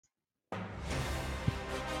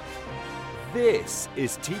This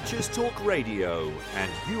is Teachers Talk Radio,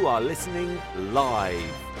 and you are listening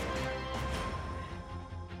live.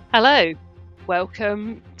 Hello,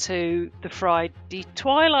 welcome to the Friday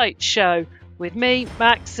Twilight Show with me,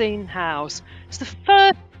 Maxine H. It's the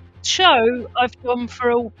first show I've done for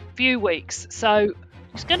a few weeks, so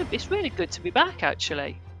it's really good to be back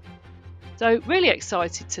actually. So really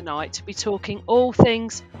excited tonight to be talking all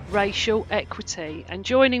things racial equity, and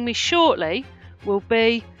joining me shortly will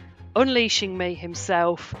be Unleashing Me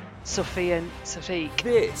himself, Sufian Sadiq.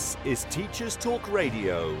 This is Teachers Talk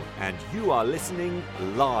Radio, and you are listening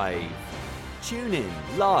live. Tune in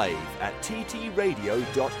live at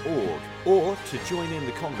ttradio.org, or to join in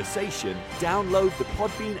the conversation, download the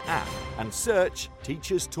Podbean app and search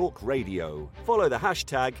Teachers Talk Radio. Follow the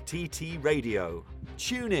hashtag TTRadio.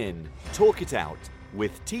 Tune in, talk it out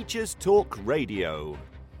with Teachers Talk Radio.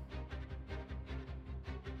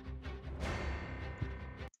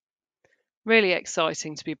 Really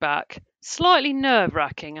exciting to be back. Slightly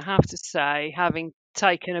nerve-wracking, I have to say, having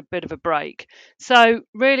taken a bit of a break. So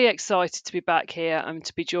really excited to be back here and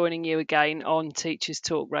to be joining you again on Teachers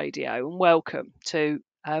Talk Radio. And welcome to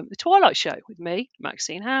the Twilight Show with me,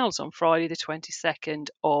 Maxine H, on Friday the 22nd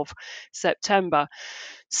of September.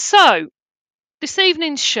 So this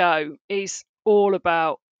evening's show is all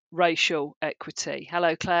about racial equity.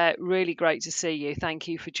 Hello, Claire. Really great to see you. Thank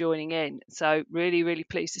you for joining in. So really, really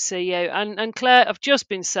pleased to see you. And Claire, I've just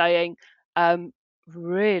been saying,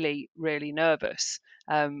 really, really nervous.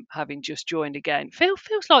 Having just joined again. Feels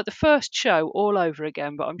like the first show all over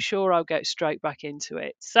again, but I'm sure I'll get straight back into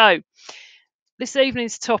it. So this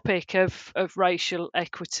evening's topic of racial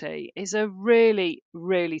equity is a really,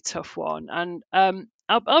 really tough one. And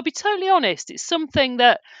I'll be totally honest, it's something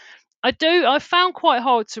that I found quite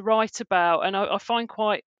hard to write about, and I find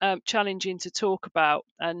quite challenging to talk about.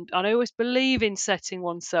 And I always believe in setting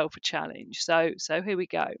oneself a challenge. So here we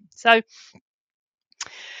go. So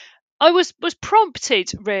I was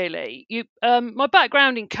prompted really. My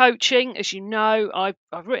background in coaching, as you know,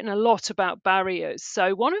 I've written a lot about barriers.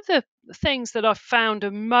 So one of the things that I've found a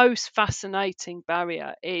most fascinating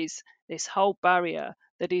barrier is this whole barrier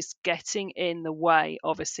that is getting in the way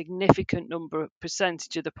of a significant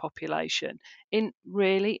percentage of the population in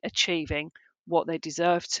really achieving what they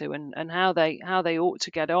deserve to, and how they ought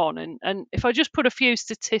to get on. And if I just put a few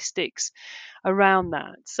statistics around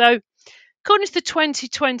that. So according to the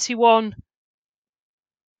 2021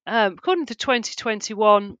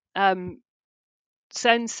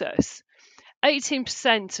 census,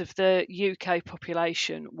 18% of the UK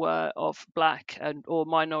population were of black and or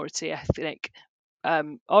minority ethnic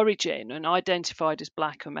origin and identified as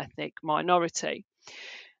black or ethnic minority.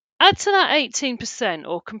 Add to that 18%,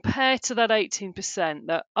 or compare to that 18%,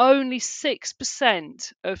 that only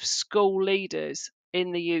 6% of school leaders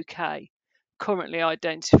in the UK currently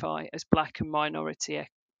identify as black and minority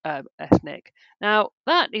ethnic. Now,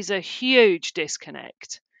 that is a huge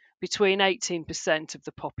disconnect between 18% of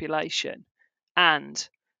the population and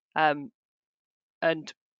only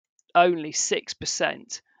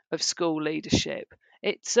 6% of school leadership.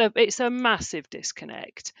 It's a massive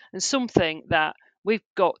disconnect, and something that we've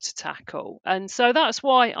got to tackle. And so that's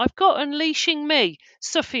why I've got Unleashing Me,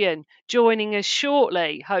 Sufian, joining us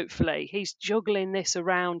shortly, hopefully. He's juggling this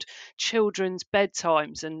around children's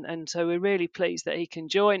bedtimes, and so we're really pleased that he can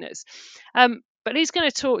join us. But he's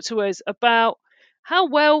going to talk to us about how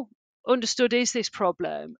well understood is this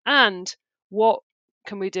problem and what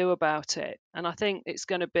can we do about it. And I think it's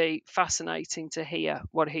going to be fascinating to hear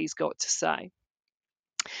what he's got to say.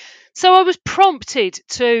 So I was prompted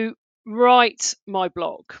to write my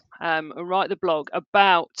blog, write the blog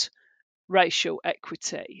about racial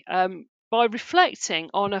equity, by reflecting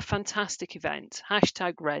on a fantastic event,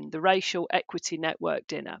 #REN, the Racial Equity Network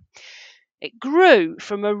Dinner. It grew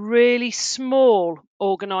from a really small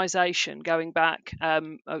organisation going back, I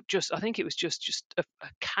think it was just a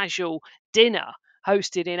casual dinner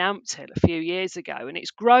hosted in Ampthill a few years ago, and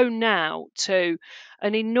it's grown now to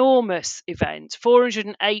an enormous event.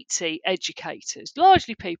 480 educators,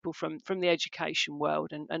 largely people from the education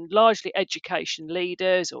world, and largely education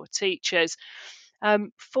leaders or teachers.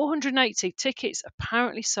 480 tickets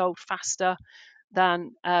apparently sold faster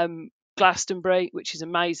than Glastonbury, which is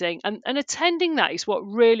amazing. And attending that is what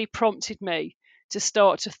really prompted me to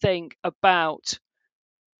start to think about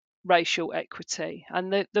racial equity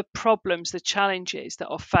and the problems, the challenges that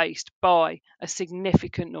are faced by a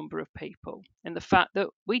significant number of people, and the fact that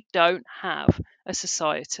we don't have a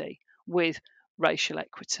society with racial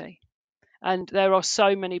equity. And there are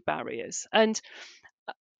so many barriers. And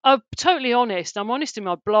I'm totally honest. I'm honest in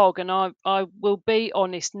my blog, and I will be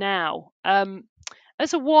honest now.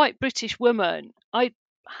 as a white British woman, I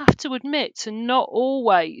have to admit to not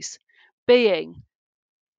always being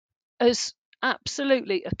as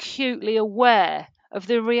absolutely acutely aware of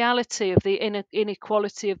the reality of the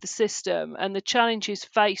inequality of the system and the challenges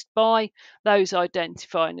faced by those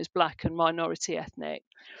identifying as black and minority ethnic.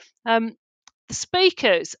 Um, the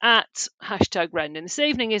speakers at #Rendon this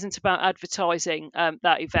evening isn't about advertising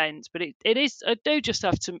that event, but it is. I do just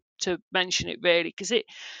have to mention it really because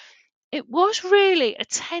it was really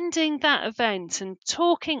attending that event and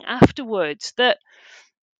talking afterwards that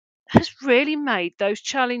has really made those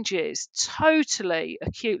challenges totally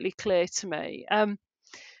acutely clear to me.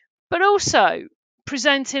 But also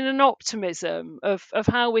presenting an optimism of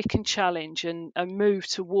how we can challenge and move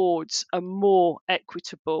towards a more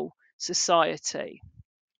equitable society.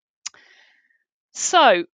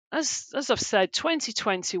 So, as I've said,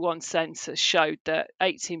 2021 census showed that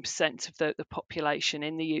 18% of the population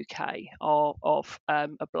in the UK are of a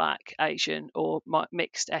black, Asian, or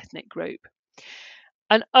mixed ethnic group.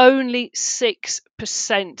 And only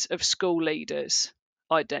 6% of school leaders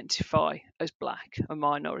identify as black and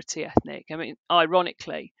minority ethnic. I mean,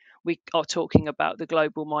 ironically, we are talking about the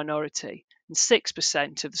global minority, and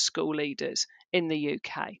 6% of the school leaders in the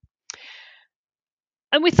UK.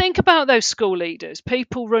 And we think about those school leaders,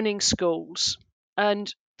 people running schools,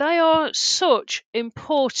 and they are such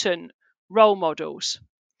important role models.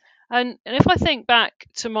 And if I think back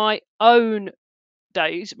to my own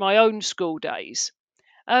days, my own school days,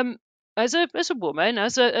 um, as a woman,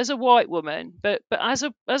 as a white woman, but as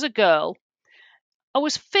a girl, I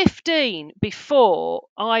was 15 before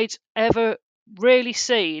I'd ever really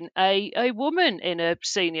seen a woman in a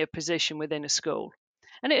senior position within a school.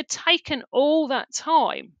 And it had taken all that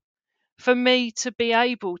time for me to be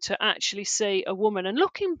able to actually see a woman. And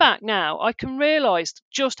looking back now, I can realise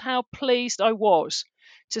just how pleased I was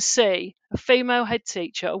to see a female head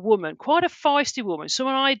teacher, a woman, quite a feisty woman,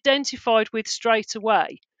 someone I identified with straight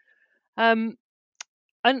away. Um,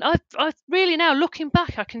 and I really now looking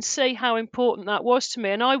back, I can see how important that was to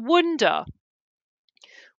me. And I wonder,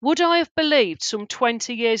 would I have believed some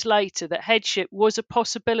 20 years later that headship was a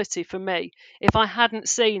possibility for me if I hadn't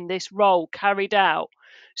seen this role carried out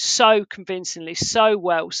so convincingly, so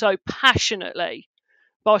well, so passionately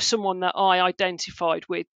by someone that I identified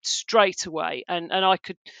with straight away? And I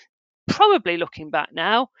could probably, looking back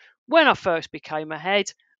now, when I first became a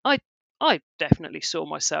head, I definitely saw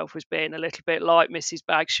myself as being a little bit like Mrs.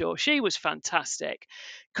 Bagshaw. She was fantastic.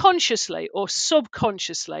 Consciously or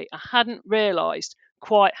subconsciously, I hadn't realised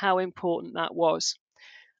quite how important that was.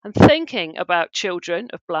 And thinking about children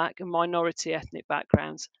of black and minority ethnic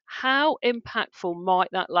backgrounds, how impactful might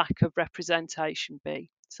that lack of representation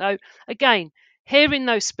be? So, again, hearing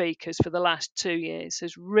those speakers for the last 2 years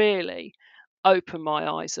has really opened my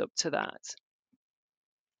eyes up to that.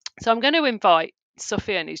 So, I'm going to invite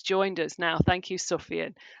Sufian, who's joined us now. Thank you,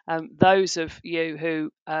 Sufian. Those of you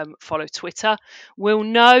who follow Twitter will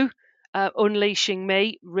know Unleashing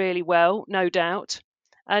Me really well, no doubt.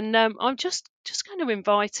 And I'm just going to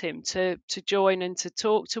invite him to join and to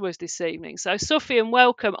talk to us this evening. So, Sufian,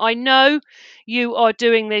 welcome. I know you are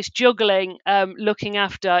doing this juggling, looking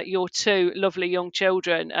after your two lovely young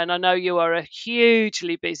children, and I know you are a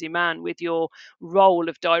hugely busy man with your role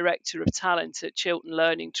of Director of Talent at Chiltern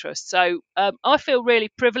Learning Trust. So I feel really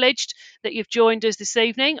privileged that you've joined us this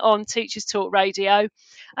evening on Teachers Talk Radio.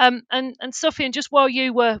 And Sufian, just while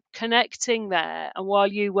you were connecting there and while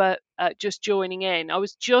you were just joining in, I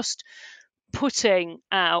was just putting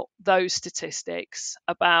out those statistics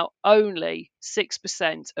about only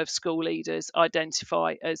 6% of school leaders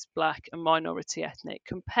identify as black and minority ethnic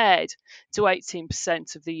compared to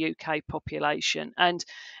 18% of the UK population. And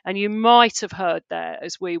you might have heard there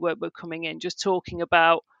as we were coming in, just talking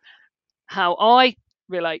about how I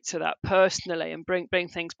relate to that personally and bring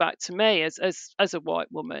things back to me as a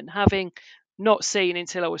white woman, having not seen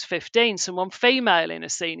until I was 15 someone female in a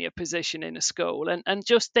senior position in a school, and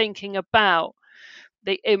just thinking about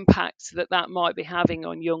the impact that might be having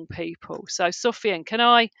on young people. So, Sufian, can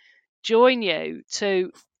I join you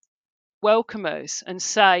to welcome us and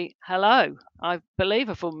say hello? I believe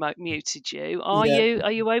I've unmuted you. Are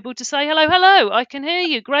you able to say hello? Hello, I can hear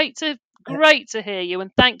you. Great to hear you,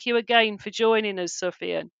 and thank you again for joining us,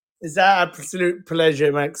 Sufian. It's an absolute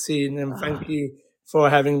pleasure, Maxine, and thank you for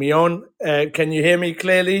having me on. Can you hear me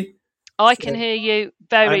clearly? I can hear you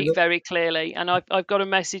very clearly, and I've got a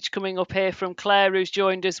message coming up here from Claire, who's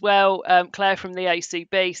joined as well. Claire from the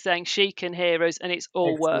ACB saying she can hear us, and it's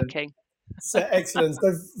all working. So excellent.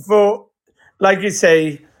 So like you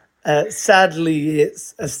say, sadly,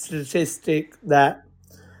 it's a statistic that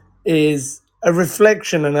is a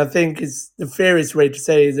reflection, and I think it's the fairest way to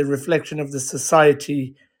say is a reflection of the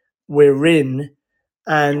society we're in.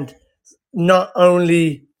 And not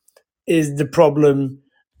only is the problem,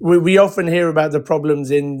 we often hear about the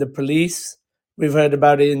problems in the police, we've heard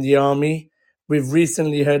about it in the army, we've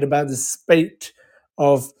recently heard about the spate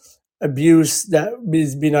of abuse that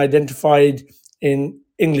has been identified in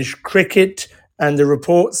English cricket and the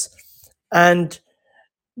reports. And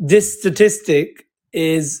this statistic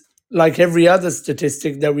is like every other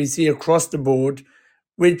statistic that we see across the board,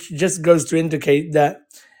 which just goes to indicate that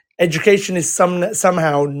education is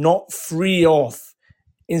somehow not free of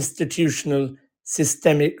institutional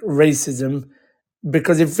systemic racism,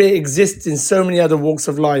 because if it exists in so many other walks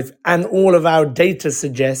of life and all of our data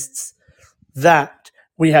suggests that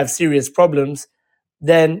we have serious problems,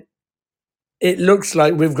 then it looks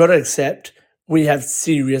like we've got to accept we have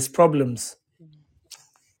serious problems.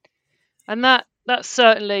 And that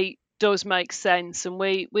certainly does make sense. And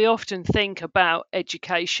we often think about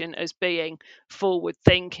education as being forward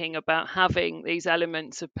thinking, about having these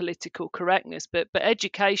elements of political correctness, but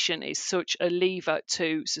education is such a lever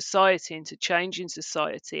to society and to changing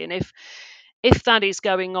society. And if that is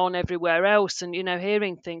going on everywhere else, and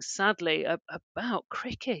hearing things sadly about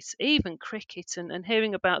cricket, even cricket, and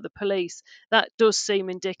hearing about the police, that does seem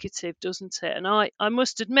indicative, doesn't it? And I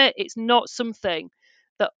must admit, it's not something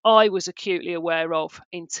that I was acutely aware of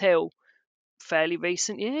until fairly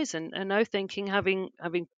recent years. And now thinking, having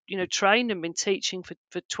trained and been teaching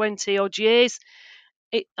for 20 odd years,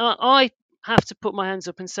 I have to put my hands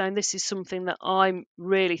up and saying this is something that I'm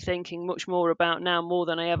really thinking much more about now, more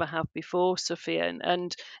than I ever have before, Sufian.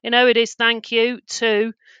 And it is thank you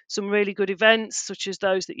to some really good events such as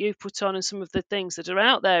those that you've put on and some of the things that are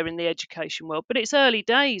out there in the education world. But it's early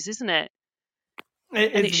days, isn't it?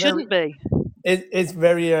 And it shouldn't be. It's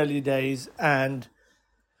very early days, and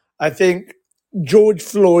I think George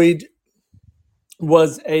Floyd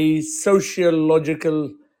was a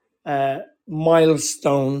sociological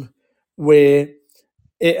milestone where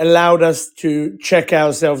it allowed us to check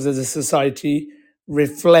ourselves as a society,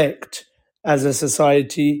 reflect as a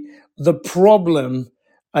society. The problem,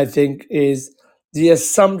 I think, is the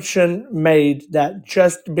assumption made that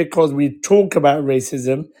just because we talk about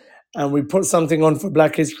racism and we put something on for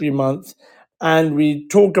Black History Month and we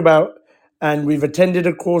talk about, and we've attended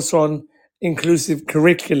a course on inclusive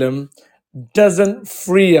curriculum, doesn't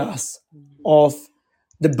free us of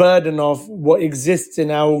the burden of what exists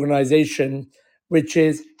in our organization, which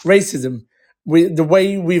is racism. The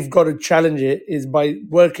way we've got to challenge it is by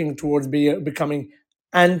working towards becoming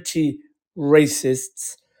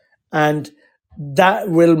anti-racists. And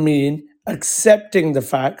that will mean accepting the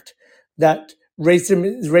fact that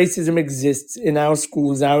racism exists in our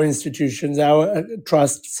schools, our institutions, our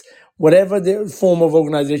trusts, whatever the form of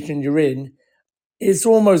organization you're in. It's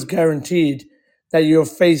almost guaranteed that you're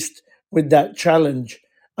faced with that challenge.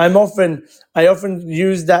 I often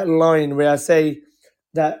use that line where I say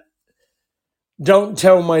that don't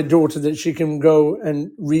tell my daughter that she can go and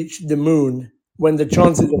reach the moon when the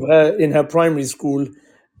chances of her in her primary school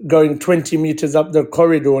going 20 meters up the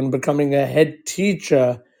corridor and becoming a head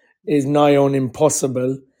teacher is nigh on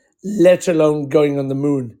impossible, let alone going on the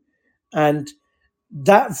moon. And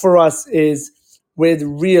that for us is where the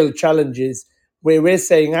real challenge is, where we're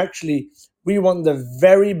saying actually we want the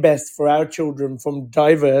very best for our children from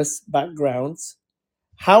diverse backgrounds.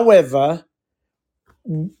 However,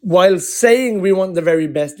 while saying we want the very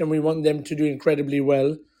best and we want them to do incredibly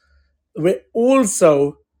well, we're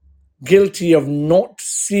also guilty of not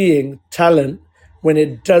seeing talent when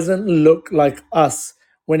it doesn't look like us,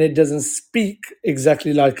 when it doesn't speak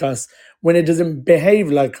exactly like us, when it doesn't behave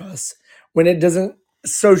like us, when it doesn't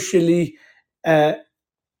socially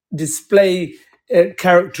display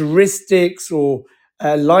characteristics or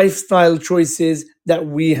lifestyle choices that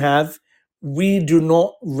we have. We do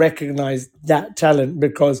not recognize that talent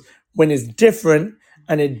because when it's different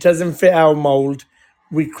and it doesn't fit our mold,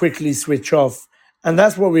 we quickly switch off. And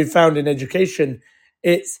that's what we found in education.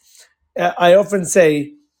 I often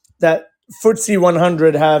say that FTSE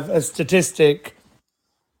 100 have a statistic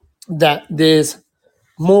that there's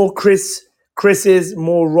more Chris's,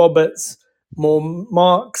 more Roberts, more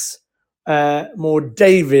Marks, more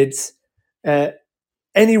Davids.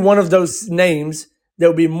 Any one of those names,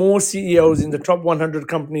 there'll be more CEOs in the top 100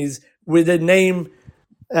 companies with a name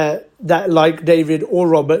that like David or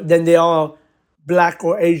Robert than there are Black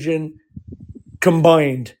or Asian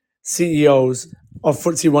combined CEOs of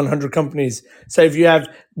FTSE 100 companies. So if you have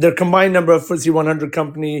the combined number of FTSE 100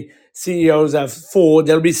 company CEOs of 4,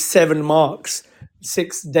 there'll be 7 Marks,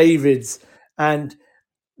 6 Davids. And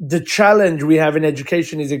the challenge we have in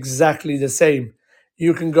education is exactly the same.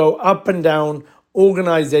 You can go up and down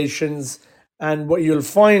organizations, and what you'll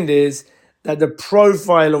find is that the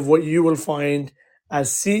profile of what you will find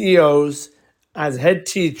as CEOs, as head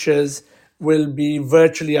teachers, will be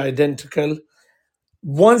virtually identical.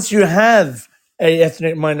 Once you have a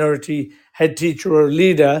ethnic minority head teacher or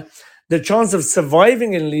leader, the chance of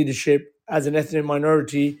surviving in leadership as an ethnic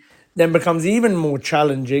minority then becomes even more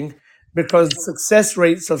challenging, because success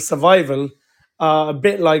rates of survival are a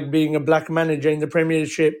bit like being a black manager in the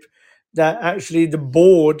Premiership, that actually the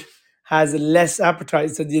board has less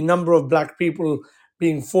appetite. So the number of black people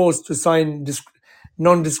being forced to sign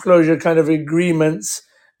non-disclosure kind of agreements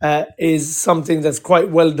is something that's quite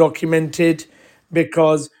well documented,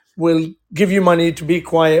 because we'll give you money to be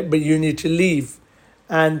quiet, but you need to leave.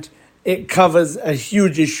 And it covers a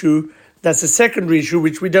huge issue. That's a secondary issue,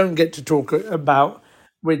 which we don't get to talk about,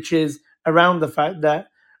 which is around the fact that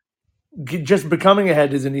just becoming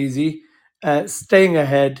ahead isn't easy. Staying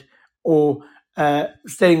ahead or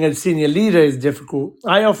staying a senior leader is difficult.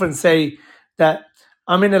 I often say that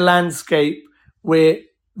I'm in a landscape where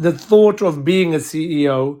the thought of being a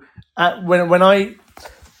CEO, when I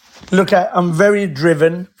look at, I'm very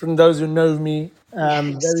driven. From those who know me,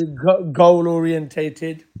 Yes. very goal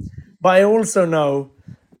orientated, but I also know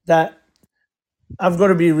that I've got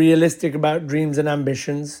to be realistic about dreams and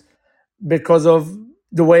ambitions because of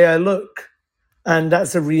the way I look. And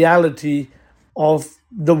that's a reality of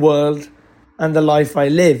the world and the life I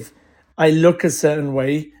live. I look a certain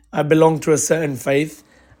way, I belong to a certain faith,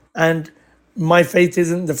 and my faith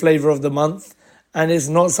isn't the flavor of the month, and it's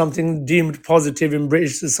not something deemed positive in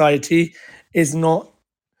British society. It's not,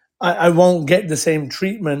 I won't get the same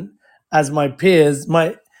treatment as my peers.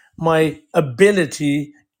 My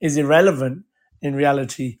ability is irrelevant in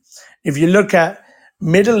reality. If you look at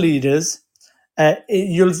middle leaders,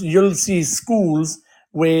 you'll see schools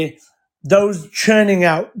where those churning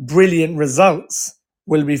out brilliant results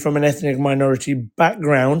will be from an ethnic minority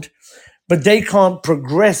background, but they can't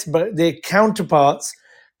progress. But their counterparts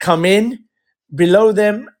come in below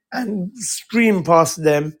them and stream past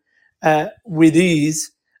them with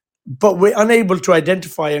ease, but we're unable to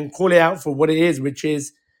identify and call it out for what it is, which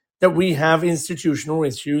is that we have institutional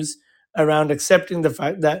issues around accepting the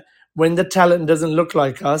fact that when the talent doesn't look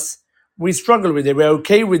like us, we struggle with it. We're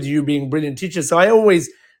okay with you being brilliant teachers. So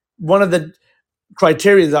one of the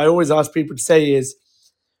criteria I always ask people to say is,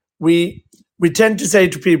 we tend to say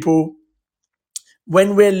to people,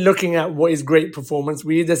 when we're looking at what is great performance,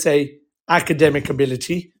 we either say academic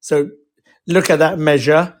ability, so look at that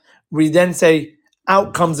measure. We then say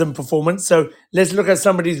outcomes and performance. So let's look at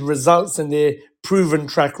somebody's results and their proven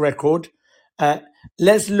track record. Uh,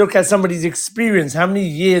 let's look at somebody's experience. How many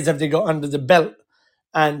years have they got under the belt?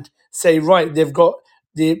 And say, right, they've got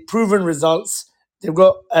the proven results. They've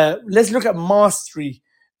got, let's look at mastery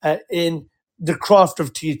in the craft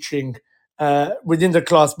of teaching within the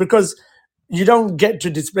class, because you don't get to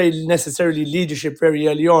display necessarily leadership very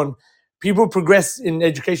early on. People progress in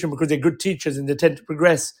education because they're good teachers and they tend to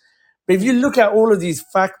progress. But if you look at all of these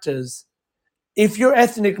factors, if you're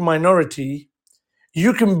ethnic minority,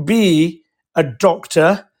 you can be a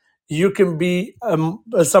doctor, you can be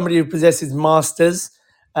somebody who possesses masters,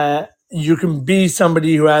 you can be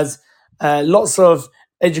somebody who has lots of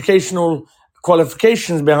educational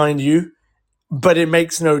qualifications behind you, but it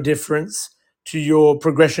makes no difference to your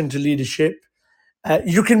progression to leadership.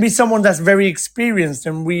 You can be someone that's very experienced,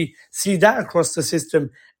 and we see that across the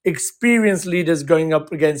system. Experienced leaders going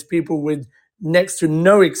up against people with next to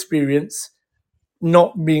no experience,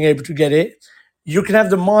 not being able to get it. You can have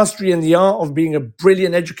the mastery and the art of being a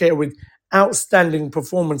brilliant educator with outstanding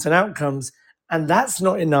performance and outcomes, and that's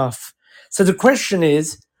not enough. So the question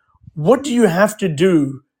is, what do you have to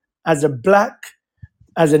do as a black,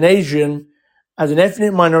 as an Asian, as an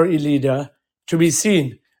ethnic minority leader to be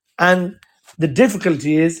seen? And the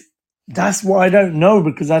difficulty is, that's what I don't know,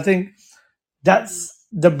 because I think that's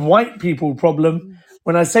the white people problem.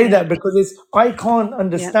 When I say Yeah. that, because I can't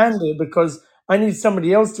understand it, because I need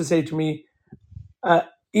somebody else to say to me,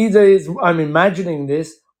 either I'm imagining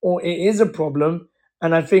this or it is a problem.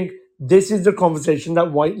 And I think this is the conversation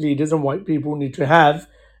that white leaders and white people need to have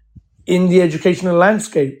in the educational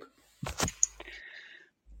landscape.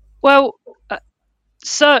 Well,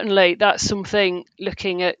 certainly that's something.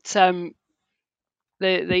 Looking at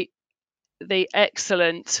the the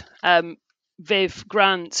excellent Viv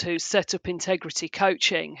Grant, who's set up Integrity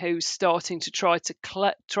Coaching, who's starting to try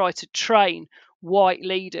to train white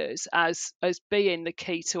leaders as being the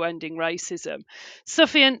key to ending racism.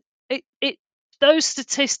 Sufian, it those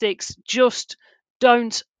statistics just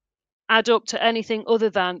don't add up to anything other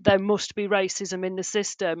than there must be racism in the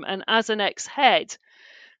system. And as an ex-head,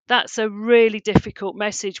 that's a really difficult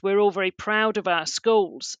message. We're all very proud of our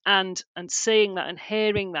schools, and seeing that and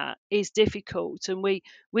hearing that is difficult, and we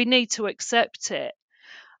need to accept it.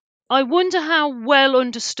 I wonder how well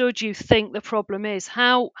understood you think the problem is.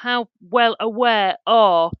 How well aware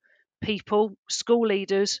are people, school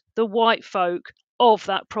leaders, the white folk, of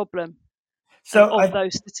that problem and So of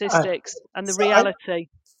those I, statistics and the so I, reality?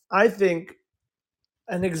 I think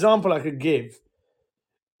an example I could give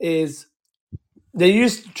is we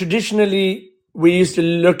used to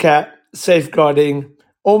look at safeguarding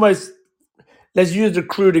almost. Let's use the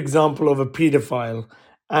crude example of a pedophile,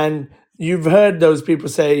 and you've heard those people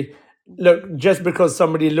say, "Look, just because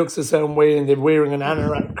somebody looks a certain way and they're wearing an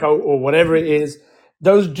anorak coat or whatever it is,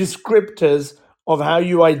 those descriptors of how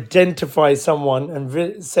you identify someone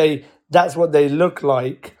and say that's what they look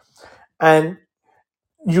like." And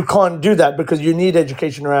you can't do that because you need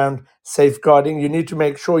education around safeguarding. You need to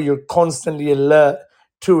make sure you're constantly alert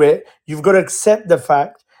to it. You've got to accept the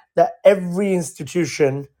fact that every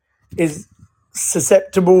institution is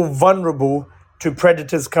susceptible, vulnerable to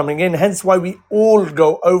predators coming in. Hence why we all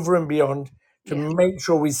go over and beyond to Yeah, make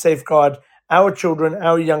sure we safeguard our children,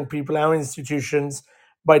 our young people, our institutions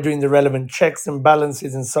by doing the relevant checks and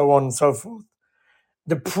balances and so on and so forth.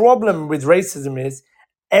 The problem with racism is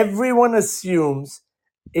everyone assumes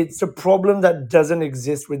it's a problem that doesn't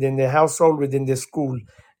exist within their household, within their school.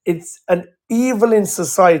 It's an evil in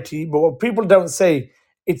society, but what people don't say,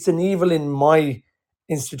 it's an evil in my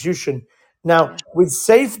institution. Now, yeah, with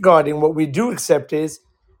safeguarding, what we do accept is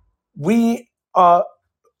we are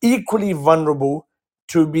equally vulnerable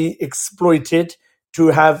to be exploited, to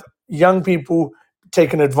have young people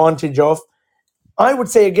taken advantage of. I would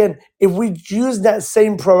say again, if we use that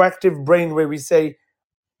same proactive brain where we say,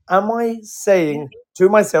 am I yeah, saying to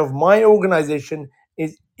myself, my organization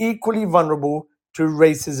is equally vulnerable to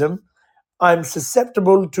racism? I'm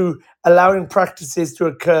susceptible to allowing practices to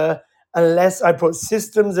occur unless I put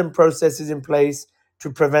systems and processes in place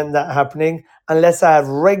to prevent that happening, unless I have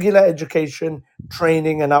regular education,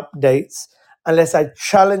 training, and updates, unless I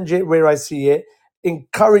challenge it where I see it,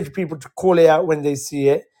 encourage people to call it out when they see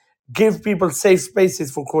it, give people safe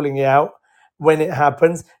spaces for calling it out when it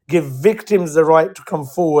happens, give victims the right to come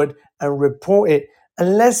forward and report it.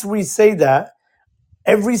 Unless we say that,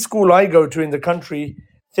 every school I go to in the country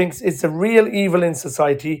thinks it's a real evil in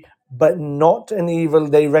society, but not an evil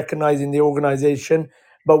they recognize in the organization,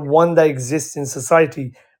 but one that exists in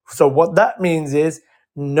society. So, what that means is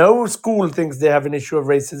no school thinks they have an issue of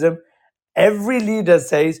racism. Every leader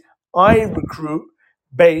says, I recruit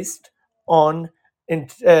based on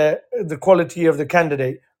the quality of the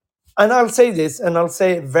candidate. And I'll say this, and I'll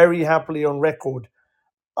say it very happily on record.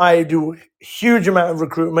 I do huge amount of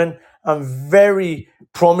recruitment. I'm very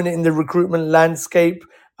prominent in the recruitment landscape.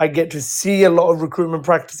 I get to see a lot of recruitment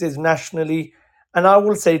practices nationally. And I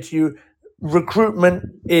will say to you, recruitment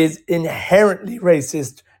is inherently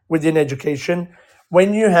racist within education.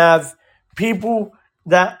 When you have people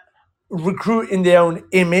that recruit in their own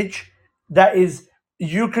image, that is,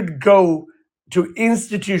 you could go to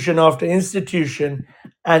institution after institution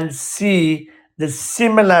and see the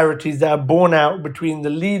similarities that are borne out between the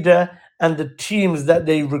leader and the teams that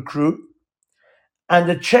they recruit, and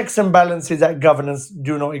the checks and balances that governance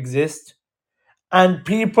do not exist, and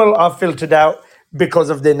people are filtered out because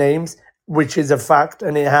of their names, which is a fact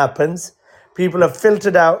and it happens. People are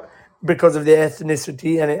filtered out because of their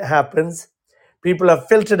ethnicity and it happens. People are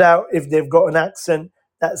filtered out if they've got an accent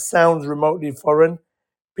that sounds remotely foreign.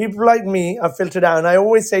 People like me are filtered out, and I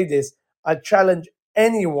always say this, I challenge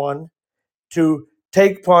anyone to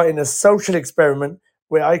take part in a social experiment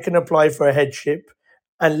where I can apply for a headship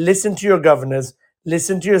and listen to your governors,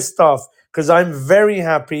 listen to your staff, because I'm very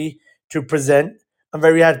happy to present. I'm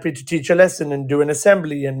very happy to teach a lesson and do an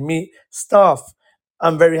assembly and meet staff.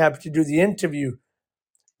 I'm very happy to do the interview.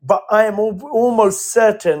 But I am almost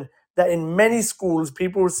certain that in many schools,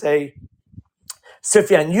 people will say,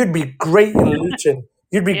 Sufian, you'd be great in Luton.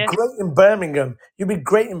 You'd be yes. great in Birmingham. You'd be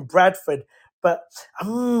great in Bradford. But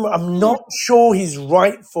I'm not sure he's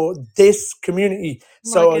right for this community.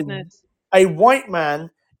 My So goodness. a white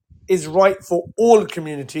man is right for all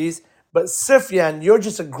communities. But Sufian, you're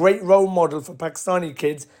just a great role model for Pakistani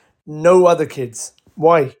kids, no other kids.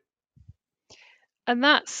 Why? And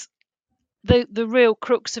that's the real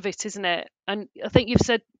crux of it, isn't it? And I think you've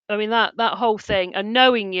said, I mean, that whole thing, and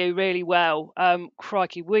knowing you really well,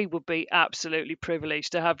 crikey, we would be absolutely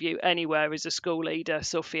privileged to have you anywhere as a school leader,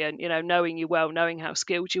 Sufian. You know, knowing you well, knowing how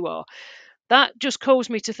skilled you are, that just caused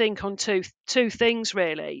me to think on two things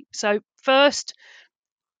really. So first,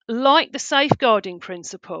 like the safeguarding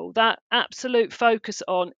principle, that absolute focus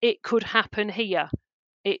on it could happen here,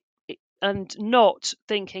 and not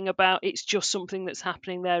thinking about it's just something that's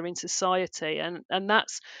happening there in society, and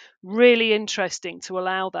that's really interesting to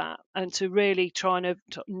allow that and to really try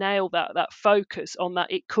to nail that focus on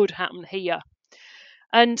that it could happen here.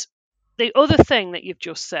 And the other thing that you've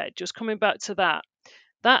just said, just coming back to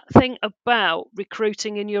that thing about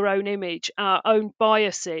recruiting in your own image, our own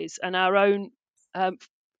biases, and our own um,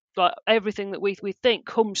 like everything that we think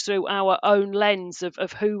comes through our own lens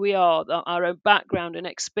of who we are, our own background and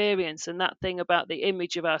experience, and that thing about the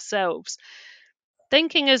image of ourselves.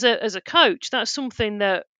 Thinking as a coach, that's something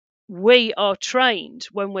that we are trained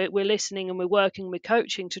when we're listening and we're working with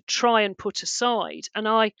coaching to try and put aside. And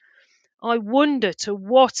I wonder to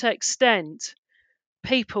what extent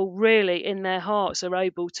people really in their hearts are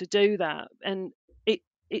able to do that. And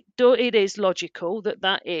it is logical that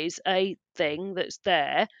that is a thing that's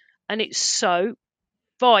there, and it's so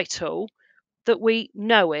vital that we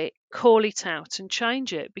know it, call it out, and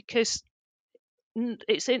change it, because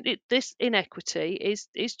this inequity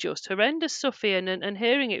is just horrendous, Sufian, and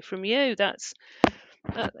hearing it from you, that's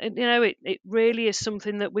it really is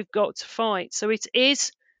something that we've got to fight. So it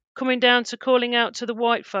is coming down to calling out to the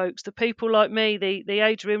white folks, the people like me, the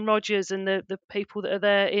Adrian Rogers, and the people that are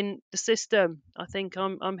there in the system. I think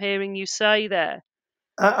I'm hearing you say there.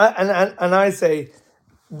 And I say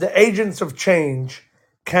the agents of change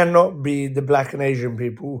cannot be the black and Asian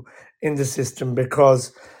people in the system,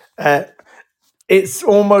 because uh, it's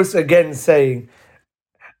almost again saying,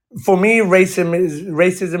 for me,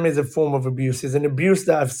 racism is a form of abuse. It's an abuse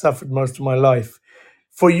that I've suffered most of my life.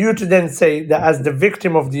 For you to then say that as the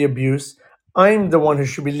victim of the abuse, I'm the one who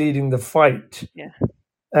should be leading the fight, Yeah.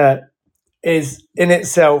 uh, is in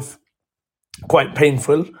itself quite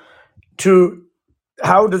painful. To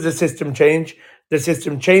how does the system change? The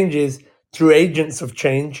system changes through agents of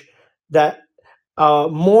change that are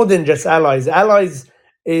more than just allies. Allies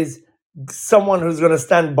is someone who's going to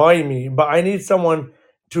stand by me, but I need someone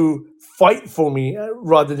to fight for me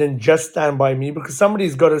rather than just stand by me, because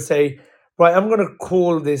somebody's got to say, right, I'm going to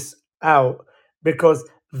call this out because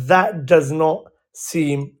that does not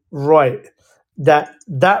seem right.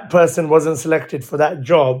 That person wasn't selected for that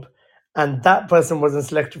job, and that person wasn't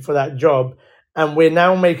selected for that job, and we're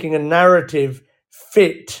now making a narrative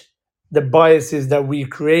fit the biases that we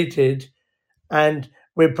created, and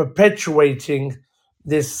we're perpetuating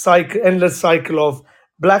this endless cycle of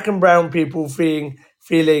black and brown people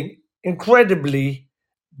feeling incredibly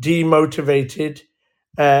demotivated.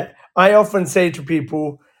 I often say to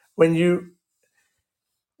people, when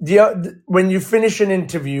when you finish an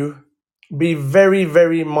interview, be very,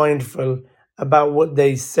 very mindful about what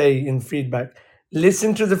they say in feedback.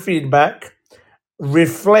 Listen to the feedback,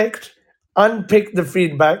 reflect, unpick the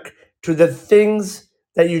feedback to the things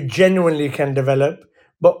that you genuinely can develop,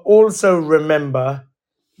 but also remember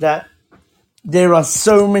that there are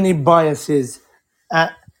so many biases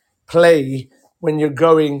at play when you're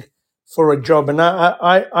going for a job. And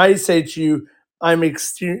I say to you, I'm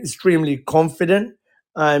extremely confident.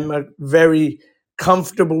 I'm a very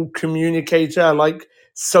comfortable communicator. I like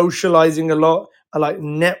socializing a lot. I like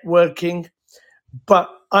networking. But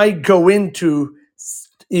I go into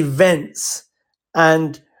events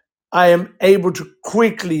and I am able to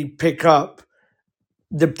quickly pick up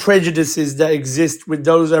the prejudices that exist with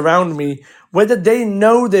those around me. Whether they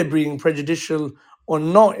know they're being prejudicial or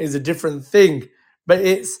not is a different thing. But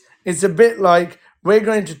it's a bit like, we're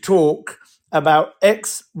going to talk about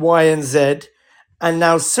X, Y, and Z, and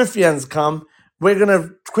now Sufian's come. We're going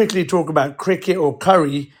to quickly talk about cricket or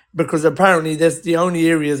curry, because apparently that's the only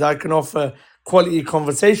areas I can offer quality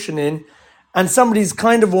conversation in. And somebody's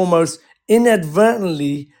kind of almost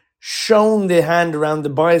inadvertently shown their hand around the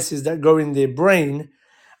biases that go in their brain.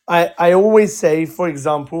 I always say, for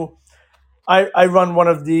example, I run one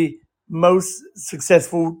of the most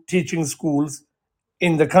successful teaching schools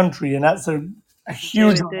in the country, and that's a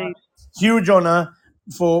You do indeed. huge honor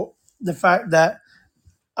for the fact that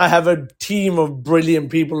I have a team of brilliant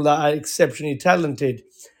people that are exceptionally talented.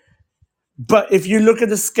 But if you look at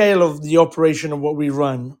the scale of the operation of what we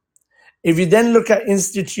run, if you then look at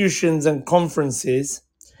institutions and conferences,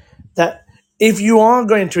 that if you are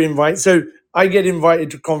going to invite, so I get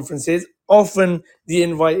invited to conferences, often the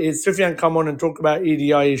invite is, Sufian, come on and talk about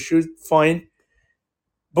EDI issues, fine.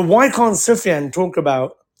 But why can't Sufian talk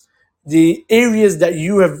about the areas that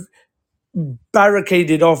you have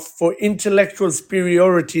barricaded off for intellectual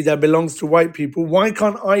superiority that belongs to white people? Why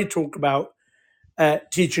can't I talk about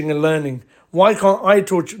teaching and learning? Why can't I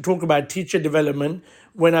talk about teacher development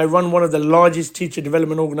when I run one of the largest teacher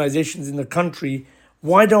development organizations in the country?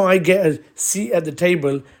 Why don't I get a seat at the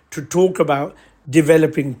table to talk about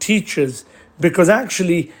developing teachers? Because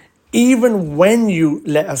actually, even when you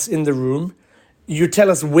let us in the room, you tell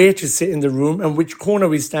us where to sit in the room and which corner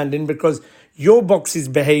we stand in, because your box is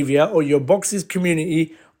behavior, or your box is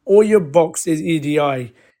community, or your box is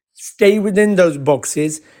EDI. Stay within those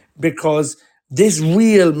boxes, because this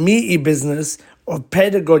real meaty business of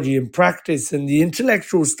pedagogy and practice and the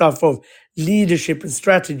intellectual stuff of leadership and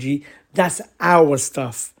strategy, that's our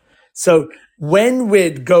stuff. So when we're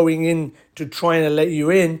going in to trying to let you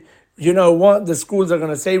in, you know what the schools are going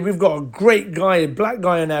to say? We've got a great guy, a black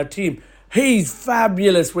guy on our team. He's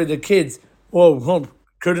fabulous with the kids. Whoa,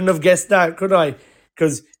 couldn't have guessed that, could I?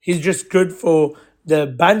 Because he's just good for the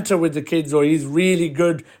banter with the kids, or he's really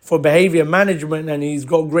good for behavior management and he's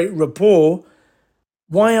got great rapport.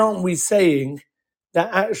 Why aren't we saying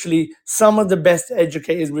that actually some of the best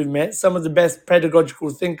educators we've met, some of the best pedagogical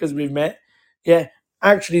thinkers we've met, yeah,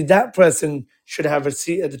 actually that person should have a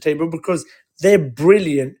seat at the table because they're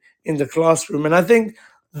brilliant in the classroom. And I think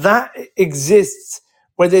that exists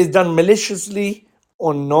whether it's done maliciously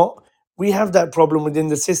or not. We have that problem within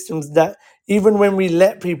the systems that even when we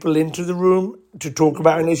let people into the room to talk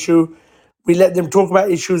about an issue, we let them talk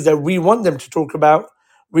about issues that we want them to talk about.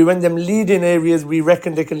 We let them lead in areas we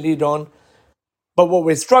reckon they can lead on. But what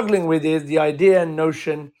we're struggling with is the idea and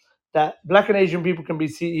notion that Black and Asian people can be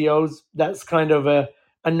CEOs. That's kind of a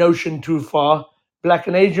notion too far. Black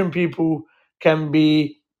and Asian people can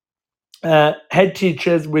be head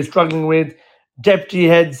teachers. We're struggling with deputy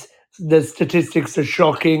heads. The statistics are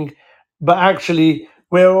shocking. But actually,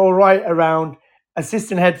 we're all right around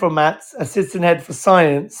assistant head for maths, assistant head for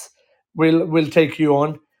science. We'll take you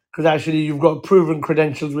on because actually you've got proven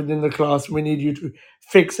credentials within the class. We need you to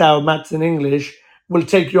fix our maths and English. We'll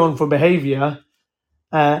take you on for behavior,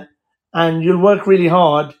 uh, and you'll work really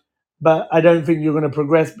hard. But I don't think you're going to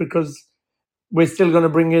progress because we're still going to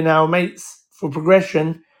bring in our mates for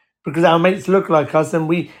progression because our mates look like us, and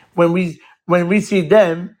when we see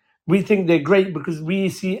them, we think they're great because we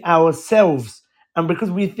see ourselves, and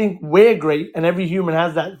because we think we're great, and every human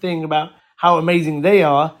has that thing about how amazing they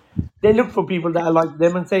are. They look for people that are like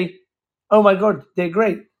them and say, "Oh my God, they're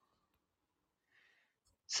great."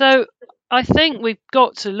 So I think we've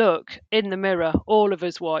got to look in the mirror, all of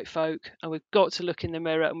us white folk, and we've got to look in the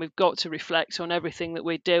mirror and we've got to reflect on everything that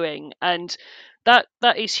we're doing. And that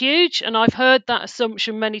is huge. And I've heard that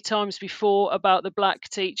assumption many times before about the black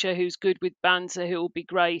teacher who's good with banter, who will be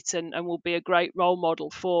great and will be a great role model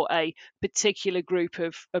for a particular group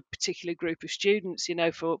of students,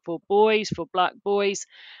 for boys, for black boys.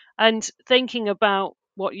 And thinking about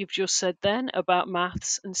what you've just said then about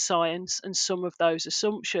maths and science and some of those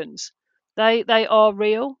assumptions, they are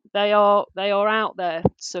real. They are out there,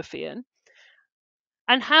 Sufian.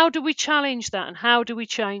 And how do we challenge that? And how do we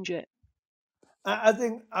change it? I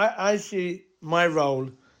think I see my role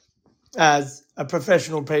as a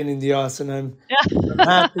professional pain in the arse, and I'm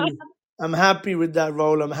happy. I'm happy with that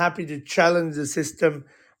role. I'm happy to challenge the system.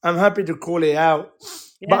 I'm happy to call it out.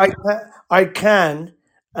 But Yeah, I can,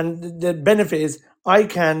 and the benefit is I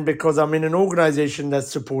can because I'm in an organization that's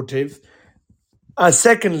supportive.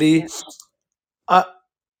 Secondly, yeah, I,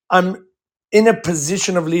 I'm in a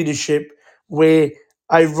position of leadership where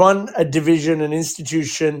I run a division, an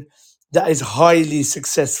institution that is highly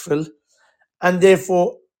successful, and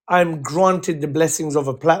therefore I'm granted the blessings of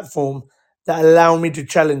a platform that allow me to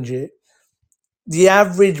challenge it. The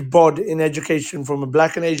average bod in education from a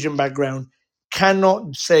black and Asian background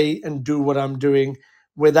cannot say and do what I'm doing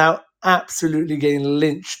without absolutely getting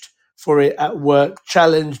lynched for it at work,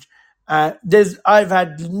 challenged. I've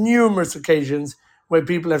had numerous occasions where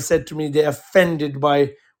people have said to me they're offended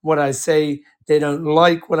by what I say, they don't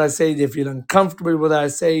like what I say, they feel uncomfortable with what I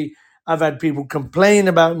say. I've had people complain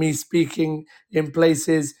about me speaking in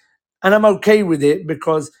places, and I'm okay with it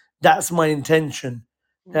because that's my intention.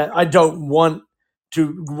 mm, I don't want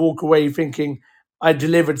to walk away thinking I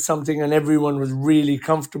delivered something and everyone was really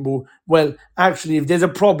comfortable. Well, actually, if there's a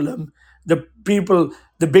problem, the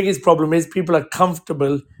biggest problem is people are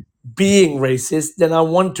comfortable being racist. Then I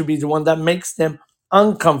want to be the one that makes them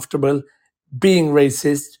uncomfortable being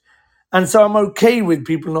racist. And so I'm okay with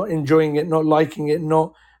people not enjoying it, not liking it,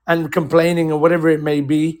 not and complaining or whatever it may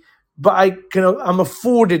be. But I'm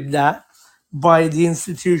afforded that by the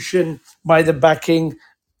institution, by the backing,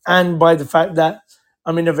 and by the fact that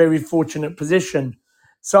I'm in a very fortunate position.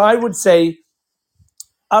 So I would say,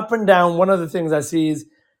 up and down, one of the things I see is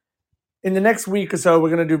in the next week or so, we're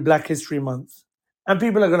going to do Black History Month. And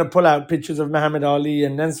people are going to pull out pictures of Muhammad Ali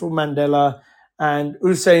and Nelson Mandela and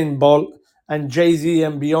Usain Bolt and Jay Z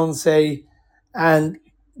and Beyonce. And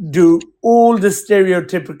do all the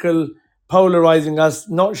stereotypical polarizing us,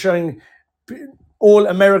 not showing all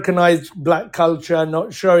Americanized black culture,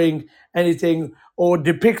 not showing anything, or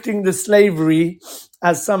depicting the slavery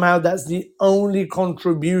as somehow that's the only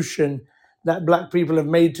contribution that black people have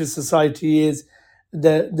made to society is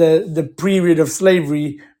the period of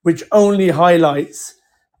slavery, which only highlights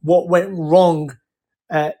what went wrong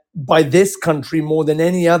by this country more than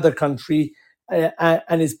any other country,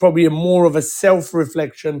 and it's probably more of a self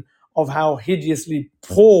reflection of how hideously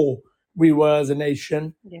poor we were as a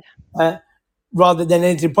nation, Yeah. uh, rather than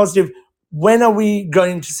anything positive. When are we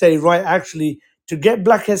going to say, right, actually, to get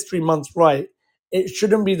Black History Month right, it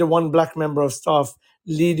shouldn't be the one black member of staff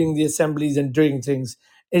leading the assemblies and doing things.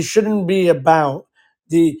 It shouldn't be about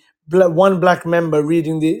the one black member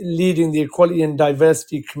leading the Equality and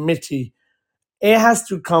Diversity Committee. It has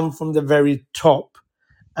to come from the very top.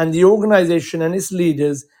 And the organization and its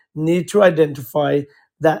leaders need to identify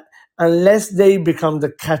that unless they become the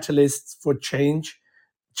catalysts for change,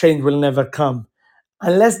 change will never come.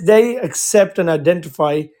 Unless they accept and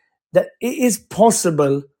identify that it is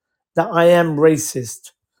possible that I am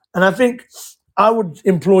racist. And I think I would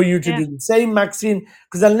implore you to Yeah. do the same, Maxine,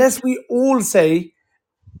 because unless we all say,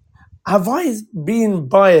 have I been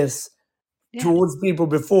biased Yeah. towards people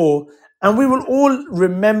before? And we will all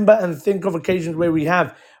remember and think of occasions where we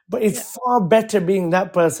have. But Yeah. it's far better being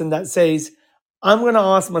that person that says, I'm going to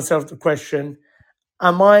ask myself the question,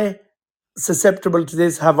 am I susceptible to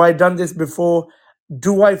this? Have I done this before?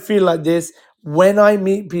 Do I feel like this? When I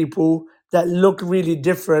meet people that look really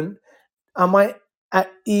different, am I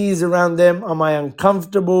at ease around them? Am I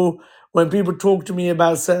uncomfortable? When people talk to me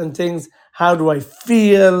about certain things, how do I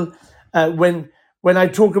feel? When I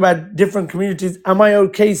talk about different communities, am I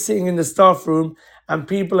okay sitting in the staff room and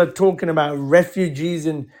people are talking about refugees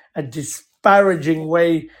in a disparaging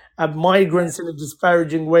way, migrants in a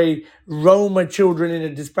disparaging way, Roma children in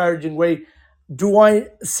a disparaging way? Do I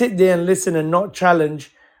sit there and listen and not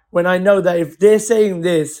challenge when I know that if they're saying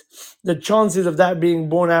this, the chances of that being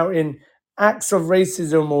borne out in acts of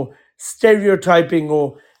racism or stereotyping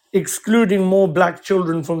or excluding more black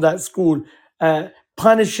children from that school,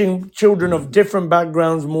 punishing children of different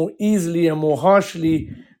backgrounds more easily and more harshly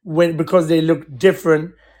when because they look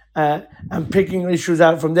different, and picking issues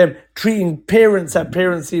out from them, treating parents at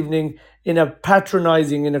parents' evening in a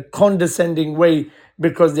patronizing, in a condescending way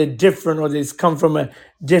because they're different or they come from a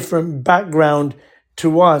different background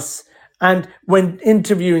to us. And when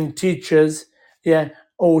interviewing teachers, yeah,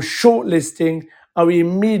 or shortlisting, are we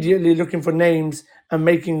immediately looking for names and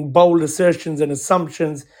making bold assertions and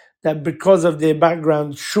assumptions that because of their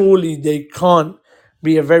background, surely they can't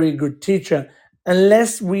be a very good teacher?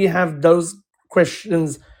 Unless we have those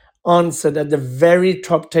questions answered at the very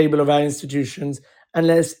top table of our institutions,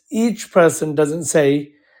 unless each person doesn't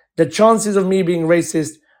say, the chances of me being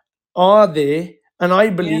racist are there, and I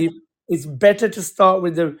Yeah. believe it's better to start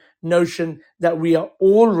with the notion that we are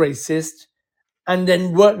all racist and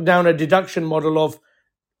then work down a deduction model of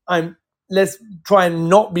I'm let's try and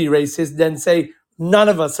not be racist, then say none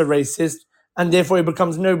of us are racist, and therefore it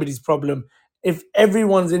becomes nobody's problem. If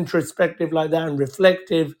everyone's introspective like that and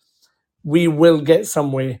reflective, we will get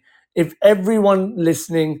somewhere. If everyone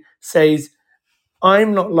listening says,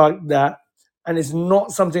 I'm not like that. And it's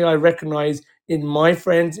not something I recognize in my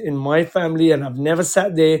friends, in my family. And I've never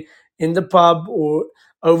sat there in the pub or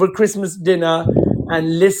over Christmas dinner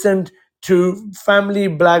and listened to family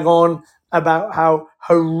blag on about how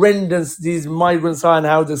horrendous these migrants are and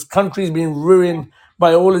how this country's been ruined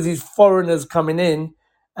by all of these foreigners coming in.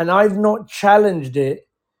 And I've not challenged it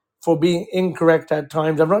for being incorrect at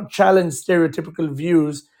times. I've not challenged stereotypical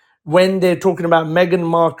views when they're talking about Meghan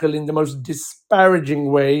Markle in the most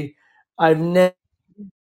disparaging way. I've never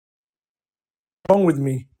wrong with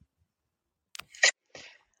me.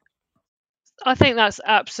 I think that's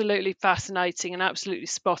absolutely fascinating and absolutely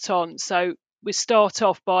spot on. So we start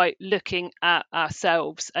off by looking at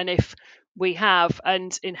ourselves, and if we have,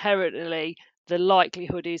 and inherently, the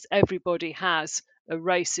likelihood is everybody has a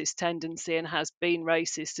racist tendency and has been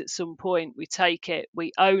racist at some point. We take it,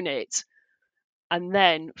 we own it, and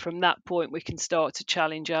then from that point, we can start to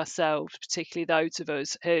challenge ourselves, particularly those of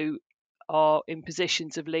us who are in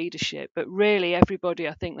positions of leadership. But really, everybody,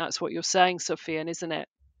 I think that's what you're saying, Sufian, isn't it?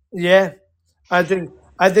 Yeah, I think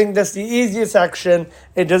that's the easiest action.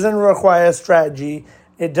 It doesn't require strategy.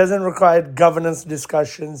 It doesn't require governance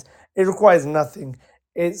discussions. It requires nothing.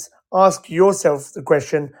 It's ask yourself the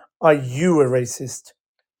question, are you a racist?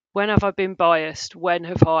 When have I been biased? When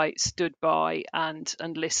have I stood by and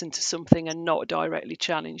listened to something and not directly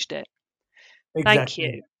challenged it? Thank Exactly.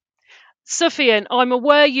 you. Sufian, I'm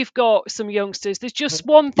aware you've got some youngsters. There's just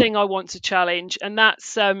one thing I want to challenge, and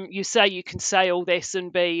that's you say you can say all this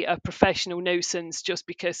and be a professional nuisance just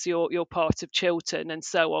because you're part of Chiltern and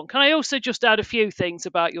so on. Can I also just add a few things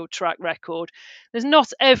about your track record? There's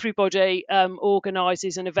not everybody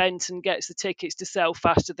organises an event and gets the tickets to sell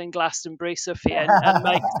faster than Glastonbury, Sufian,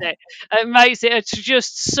 and makes it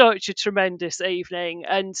just such a tremendous evening.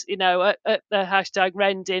 And at the hashtag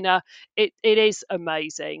Ren Dinner, it is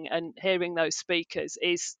amazing, and hearing those speakers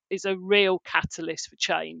is a real catalyst for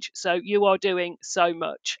change. So you are doing so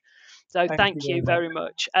much. So Thank thank you you very much. very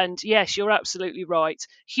much. And yes, you're absolutely right.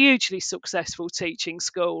 Hugely successful teaching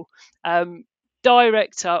school.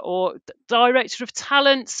 Director of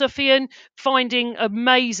talent, Sufian, finding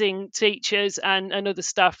amazing teachers and other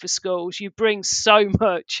staff for schools. You bring so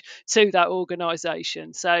much to that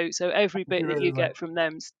organisation. So every Thank bit you that very you much. get from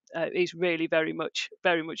them is really very much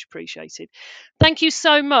appreciated. Thank you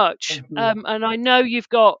so much. Thank you. And I know you've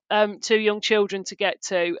got 2 young children to get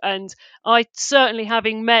to, and I certainly,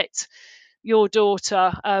 having met your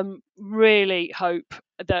daughter, really hope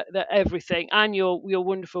that everything, and your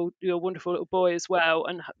wonderful little boy as well,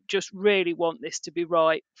 and just really want this to be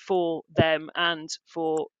right for them and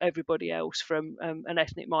for everybody else from an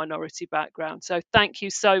ethnic minority background. So thank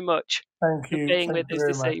you so much Thank for you. being Thank with you us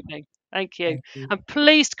very this much. evening. Thank you. Thank you. And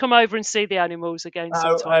please come over and see the animals again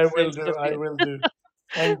sometime I soon, will do. I Sophia. will do.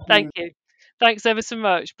 Thank Thank you. you. Thanks ever so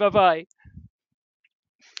much. Bye bye.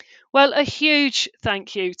 Well, a huge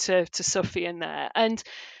thank you to Sophie in there. And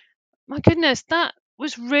my goodness, that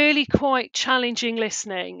was really quite challenging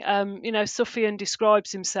listening. Sofian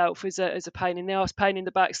describes himself as a pain in the arse, pain in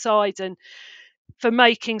the backside, and for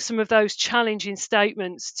making some of those challenging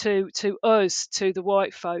statements to us, to the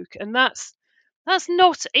white folk. And that's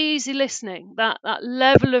not easy listening, that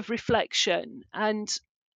level of reflection. And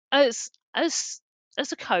as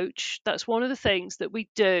a coach, that's one of the things that we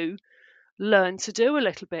do learn to do a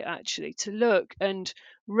little bit, actually, to look and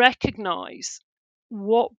recognize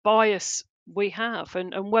what bias we have,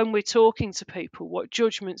 and when we're talking to people, what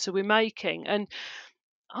judgments are we making. And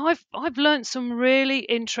I've learned some really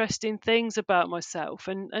interesting things about myself,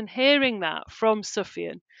 and hearing that from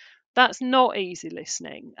Sufian, that's not easy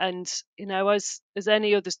listening. And as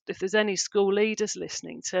any others, if there's any school leaders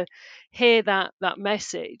listening, to hear that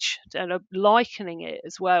message and likening it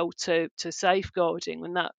as well to safeguarding,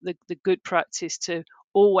 and that the good practice to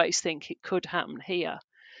always think it could happen here.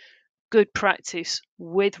 Good practice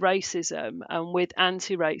with racism and with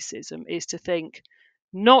anti-racism is to think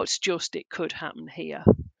not just it could happen here,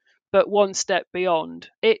 but one step beyond.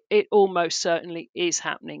 It almost certainly is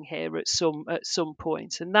happening here at some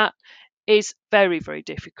point, and that is very, very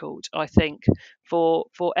difficult, I think, for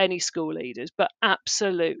any school leaders, but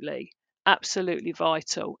absolutely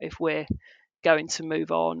vital if we're going to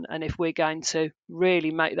move on, and if we're going to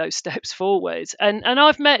really make those steps forward. And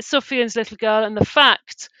I've met Sufian's little girl, and the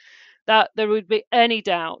fact that there would be any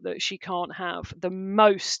doubt that she can't have the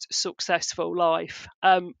most successful life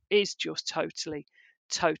is just totally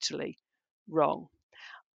wrong.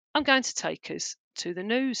 I'm going to take us to the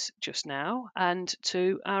news just now and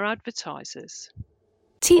to our advertisers.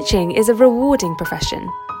 Teaching is a rewarding profession,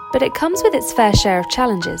 but it comes with its fair share of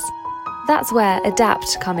challenges. That's where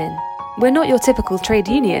ADAPT come in. We're not your typical trade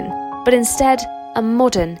union, but instead a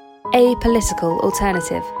modern, apolitical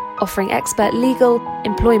alternative, offering expert legal,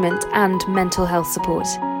 employment and mental health support.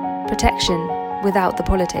 Protection without the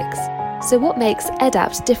politics. So what makes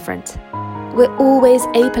ADAPT different? We're always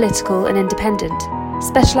apolitical and independent,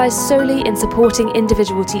 specialised solely in supporting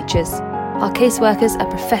individual teachers. Our caseworkers are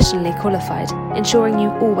professionally qualified, ensuring you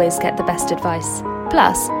always get the best advice.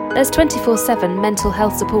 Plus, there's 24/7 mental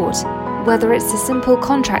health support. Whether it's a simple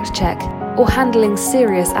contract check or handling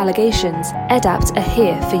serious allegations, ADAPT are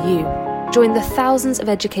here for you. Join the thousands of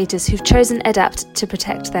educators who've chosen ADAPT to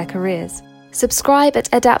protect their careers. Subscribe at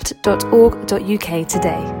adapt.org.uk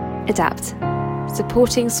today. ADAPT.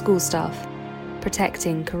 Supporting school staff.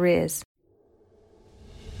 Protecting careers.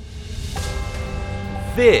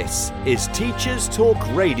 This is Teachers Talk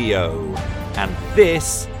Radio, and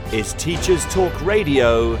this is Teachers Talk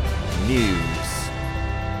Radio News.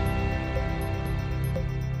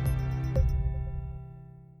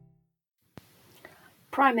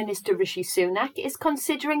 Prime Minister Rishi Sunak is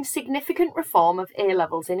considering significant reform of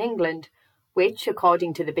A-levels in England, which,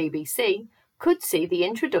 according to the BBC, could see the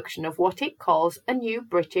introduction of what it calls a new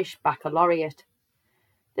British baccalaureate.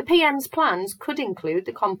 The PM's plans could include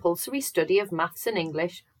the compulsory study of maths and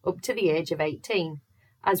English up to the age of 18,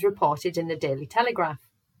 as reported in the Daily Telegraph.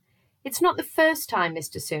 It's not the first time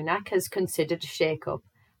Mr Sunak has considered a shake-up,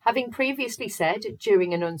 having previously said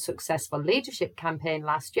during an unsuccessful leadership campaign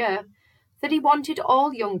last year that he wanted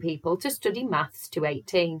all young people to study maths to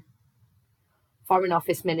 18. Foreign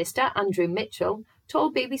Office Minister Andrew Mitchell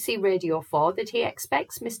told BBC Radio 4 that he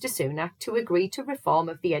expects Mr Sunak to agree to reform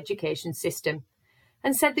of the education system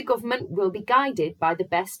and said the government will be guided by the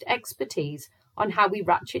best expertise on how we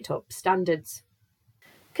ratchet up standards.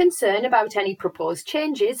 Concern about any proposed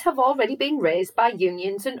changes have already been raised by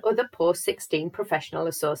unions and other post-16 professional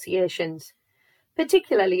associations,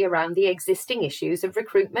 particularly around the existing issues of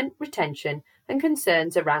recruitment, retention and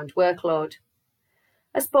concerns around workload.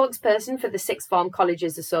 A spokesperson for the Sixth Form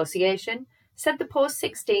Colleges Association said the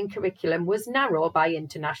post-16 curriculum was narrow by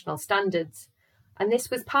international standards, and this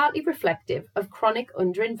was partly reflective of chronic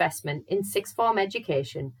underinvestment in sixth form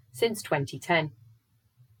education since 2010.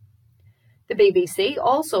 The BBC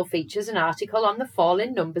also features an article on the fall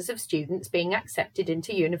in numbers of students being accepted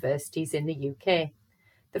into universities in the UK,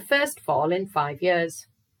 the first fall in 5 years.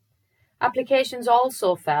 Applications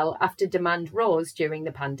also fell after demand rose during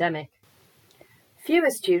the pandemic.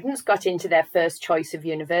 Fewer students got into their first choice of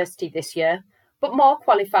university this year, but more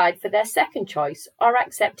qualified for their second choice or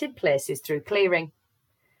accepted places through clearing.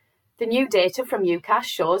 The new data from UCAS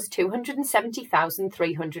shows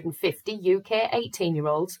 270,350 UK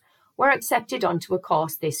 18-year-olds were accepted onto a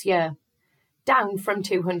course this year, down from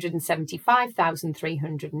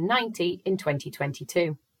 275,390 in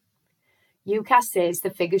 2022. UCAS says the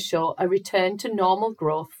figures show a return to normal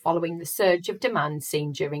growth following the surge of demand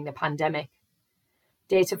seen during the pandemic.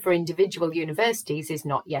 Data for individual universities is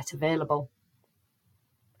not yet available.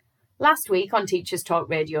 Last week on Teachers Talk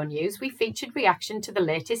Radio News, we featured reaction to the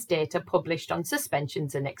latest data published on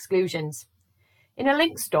suspensions and exclusions. In a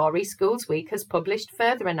linked story, Schools Week has published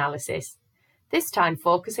further analysis, this time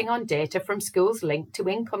focusing on data from schools linked to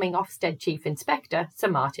incoming Ofsted Chief Inspector Sir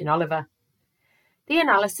Martin Oliver. The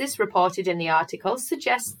analysis reported in the article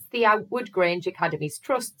suggests the Outwood Grange Academy's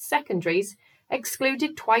Trust secondaries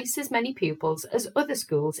excluded twice as many pupils as other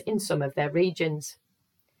schools in some of their regions.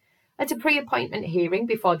 At a pre-appointment hearing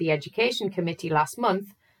before the Education Committee last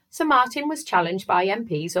month, Sir Martin was challenged by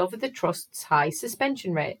MPs over the Trust's high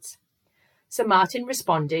suspension rates. Sir Martin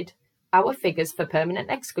responded, "Our figures for permanent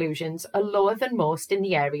exclusions are lower than most in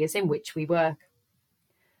the areas in which we work."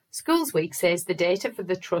 Schools Week says the data for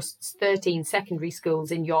the Trust's 13 secondary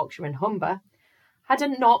schools in Yorkshire and Humber had a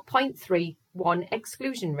 0.31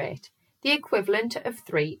 exclusion rate, the equivalent of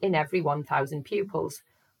 3 in every 1,000 pupils,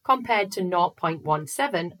 compared to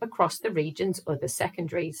 0.17 across the region's other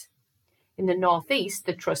secondaries. In the North East,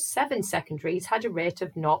 the Trust's 7 secondaries had a rate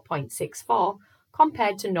of 0.64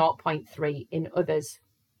 compared to 0.3 in others.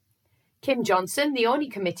 Kim Johnson, the only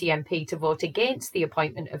committee MP to vote against the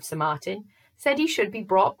appointment of Sir Martin, said he should be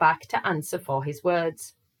brought back to answer for his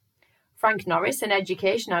words. Frank Norris, an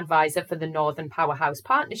education advisor for the Northern Powerhouse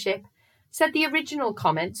Partnership, said the original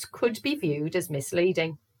comments could be viewed as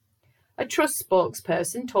misleading. A Trust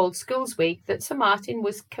spokesperson told Schools Week that Sir Martin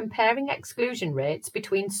was comparing exclusion rates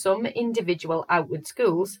between some individual Outwood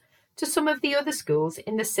schools to some of the other schools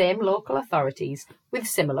in the same local authorities with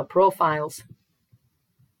similar profiles.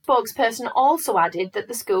 The spokesperson also added that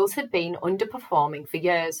the schools had been underperforming for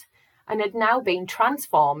years and had now been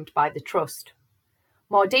transformed by the Trust.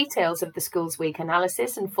 More details of the Schools Week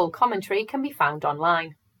analysis and full commentary can be found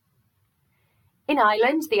online. In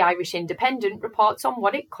Ireland, the Irish Independent reports on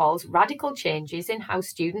what it calls radical changes in how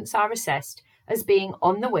students are assessed as being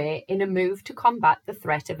on the way in a move to combat the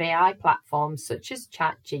threat of AI platforms such as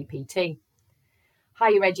ChatGPT.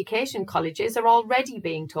 Higher education colleges are already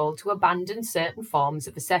being told to abandon certain forms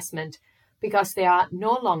of assessment because they are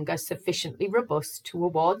no longer sufficiently robust to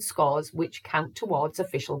award scores which count towards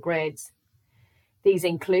official grades. These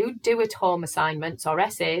include do-at-home assignments or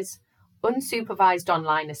essays, unsupervised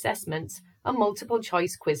online assessments, and multiple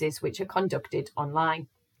choice quizzes which are conducted online.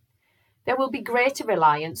 There will be greater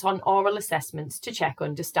reliance on oral assessments to check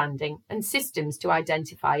understanding and systems to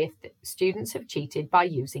identify if students have cheated by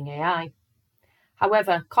using AI.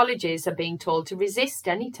 However, colleges are being told to resist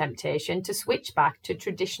any temptation to switch back to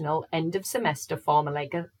traditional end-of-semester formal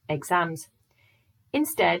exams.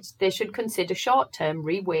 Instead, they should consider short-term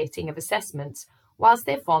reweighting of assessments whilst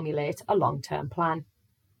they formulate a long-term plan.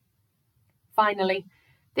 Finally,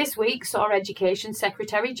 this week saw Education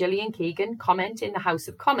Secretary Gillian Keegan comment in the House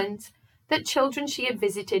of Commons that children she had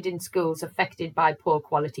visited in schools affected by poor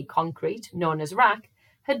quality concrete, known as RAC,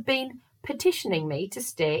 had been petitioning me to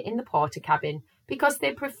stay in the porter cabin because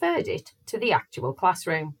they preferred it to the actual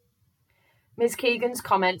classroom. Ms Keegan's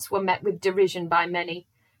comments were met with derision by many,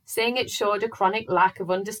 saying it showed a chronic lack of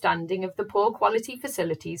understanding of the poor quality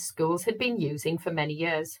facilities schools had been using for many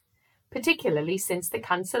years, particularly since the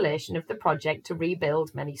cancellation of the project to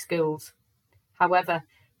rebuild many schools. However,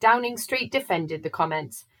 Downing Street defended the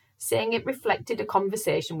comments, saying it reflected a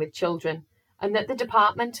conversation with children and that the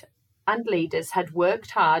department and leaders had worked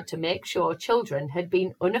hard to make sure children had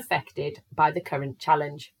been unaffected by the current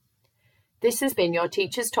challenge. This has been your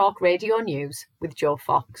Teachers Talk Radio News with Jo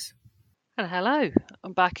Fox. And hello,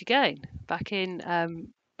 I'm back again, back in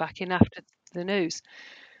after the news.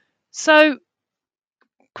 So,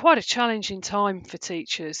 quite a challenging time for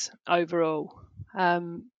teachers overall,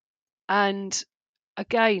 and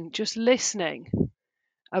again, just listening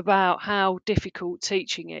about how difficult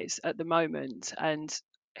teaching is at the moment, and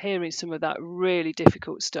hearing some of that really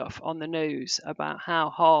difficult stuff on the news about how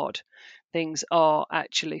hard things are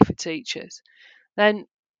actually for teachers, then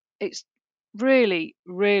it's really,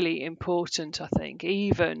 really important, I think,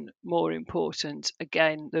 even more important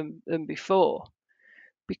again than before,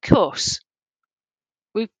 because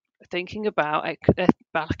we're thinking about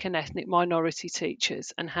black and ethnic minority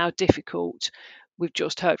teachers and how difficult, we've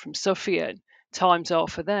just heard from Sufian, times are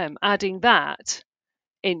for them. Adding that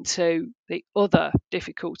into the other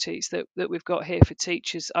difficulties that we've got here for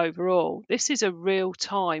teachers overall, this is a real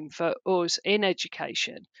time for us in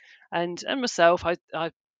education. And myself, I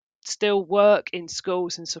still work in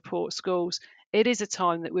schools and support schools. It is a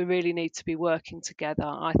time that we really need to be working together.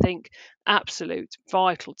 I think absolute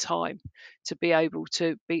vital time to be able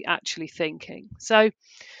to be actually thinking. So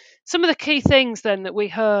some of the key things then that we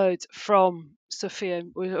heard from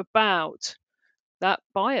Sufian were about that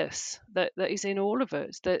bias that is in all of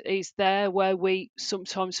us, that is there where we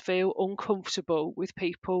sometimes feel uncomfortable with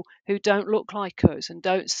people who don't look like us and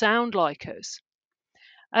don't sound like us.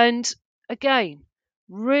 And again,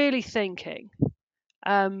 really thinking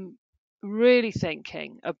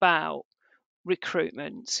about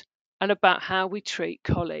recruitment and about how we treat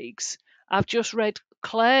colleagues. I've just read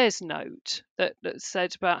Claire's note that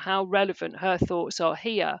said about how relevant her thoughts are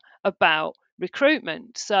here about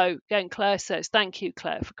recruitment. So again, Claire says, thank you,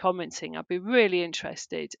 Claire, for commenting. I'd be really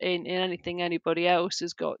interested in anything anybody else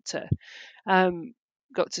has got to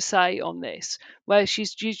say on this, where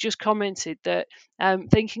she's just commented that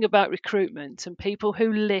thinking about recruitment and people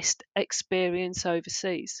who list experience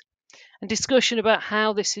overseas, and discussion about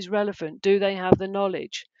how this is relevant. Do they have the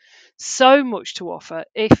knowledge? So much to offer,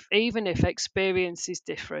 even if experience is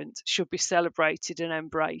different, should be celebrated and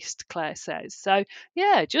embraced, Claire says. So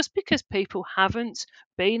yeah, just because people haven't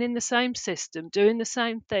been in the same system doing the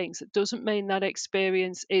same things, it doesn't mean that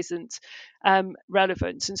experience isn't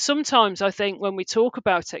relevant. And sometimes I think when we talk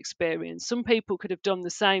about experience, some people could have done the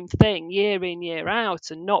same thing year in, year out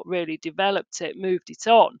and not really developed it, moved it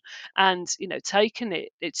on, and taken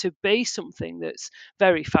it to be something that's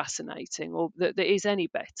very fascinating or that is any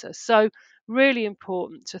better. So really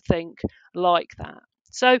important to think like that.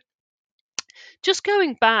 So just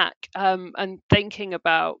going back and thinking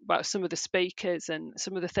about some of the speakers and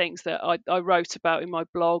some of the things that I wrote about in my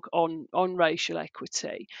blog on racial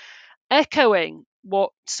equity, echoing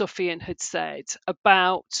what Sufian had said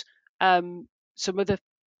about some of the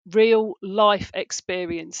real life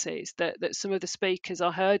experiences that some of the speakers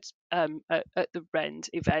I heard at the REND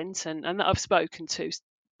event and that I've spoken to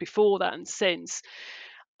before that and since.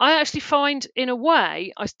 I actually find, in a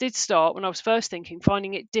way, I did start when I was first thinking,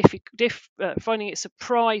 finding it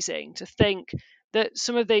surprising to think that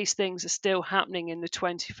some of these things are still happening in the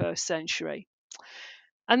 21st century.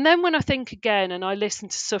 And then when I think again and I listen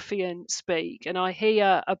to Sufian speak and I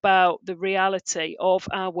hear about the reality of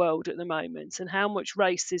our world at the moment and how much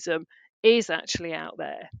racism is actually out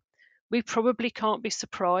there, we probably can't be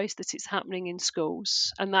surprised that it's happening in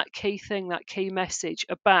schools. And that key thing, that key message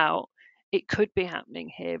about it could be happening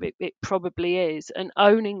here, it probably is, and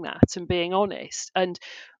owning that and being honest and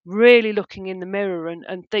really looking in the mirror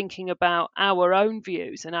and thinking about our own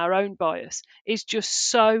views and our own bias is just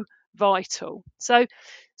so vital. So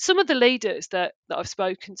some of the leaders that I've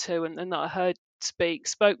spoken to and that I heard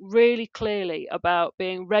spoke really clearly about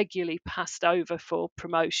being regularly passed over for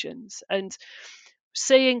promotions and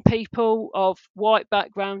seeing people of white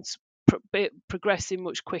backgrounds progressing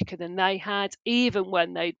much quicker than they had, even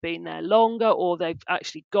when they'd been there longer or they've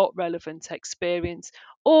actually got relevant experience,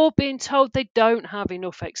 or being told they don't have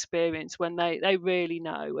enough experience when they really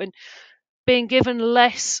know, and being given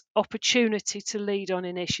less opportunity to lead on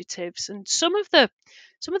initiatives. And some of the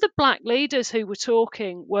black leaders who were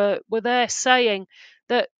talking were there saying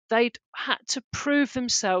that they'd had to prove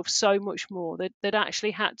themselves so much more, they'd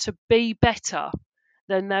actually had to be better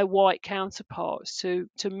than their white counterparts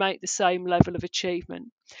to make the same level of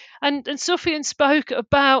achievement. And Sufian spoke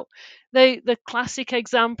about The classic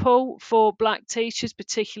example for black teachers,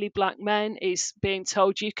 particularly black men, is being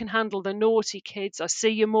told you can handle the naughty kids. I see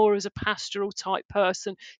you more as a pastoral type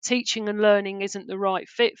person. Teaching and learning isn't the right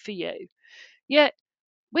fit for you. Yet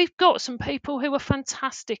we've got some people who are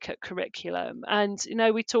fantastic at curriculum. And,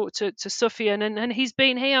 we talked to Sufian, and he's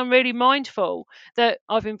been here. I'm really mindful that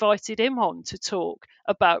I've invited him on to talk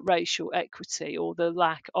about racial equity or the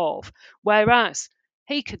lack of. Whereas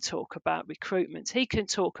he can talk about recruitment, he can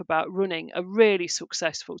talk about running a really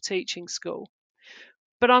successful teaching school.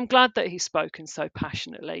 But I'm glad that he's spoken so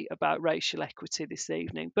passionately about racial equity this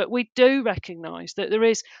evening. But we do recognise that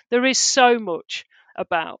there is so much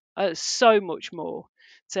about so much more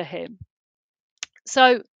to him.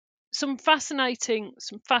 So some fascinating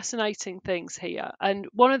things here. And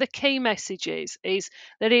one of the key messages is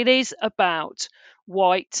that it is about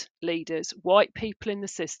white leaders, white people in the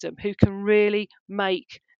system who can really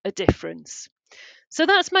make a difference. So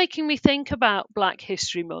that's making me think about Black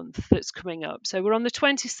History Month that's coming up. So we're on the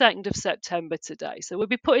 22nd of September today. So we'll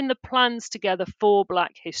be putting the plans together for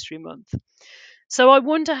Black History Month. So I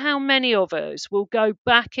wonder how many of us will go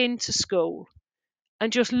back into school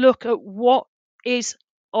and just look at what is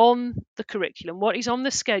on the curriculum, what is on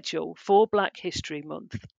the schedule for Black History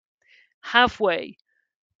Month. Have we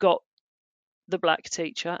got the black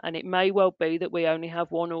teacher? And it may well be that we only have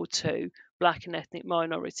one or two black and ethnic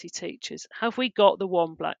minority teachers. Have we got the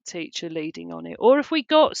one black teacher leading on it? Or have we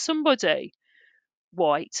got somebody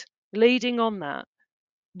white leading on that,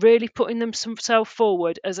 really putting themselves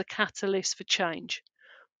forward as a catalyst for change?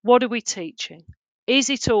 What are we teaching? Is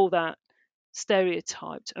it all that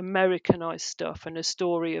stereotyped, Americanized stuff and a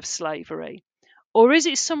story of slavery? Or is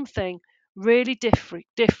it something really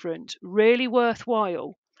different, really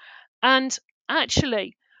worthwhile, and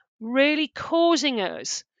actually really causing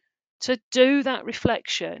us to do that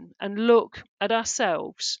reflection and look at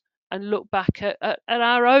ourselves and look back at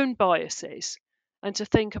our own biases and to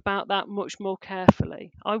think about that much more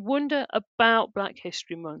carefully? I wonder about Black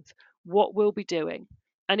History Month, what we'll be doing.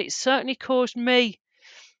 And it's certainly caused me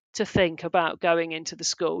to think about going into the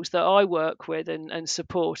schools that I work with and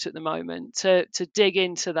support at the moment to dig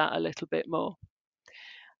into that a little bit more.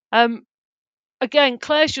 Again,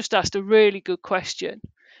 Claire's just asked a really good question.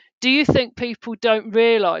 Do you think people don't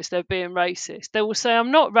realise they're being racist? They will say,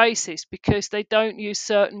 I'm not racist because they don't use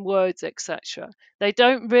certain words, etc. They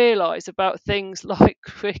don't realise about things like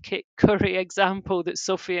cricket curry example that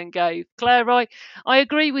Sufian gave. Claire, I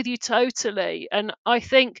agree with you totally. And I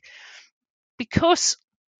think because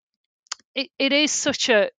it is such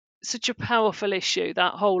a powerful issue,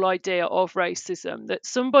 that whole idea of racism, that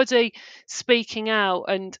somebody speaking out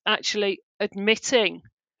and actually admitting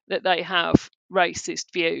that they have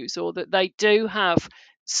racist views, or that they do have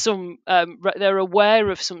some they're aware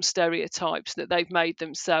of some stereotypes that they've made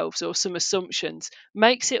themselves or some assumptions,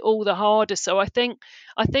 makes it all the harder. So I think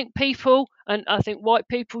people, and I think white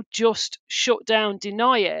people, just shut down,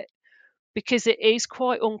 deny it, because it is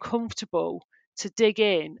quite uncomfortable to dig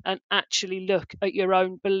in and actually look at your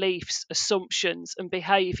own beliefs, assumptions, and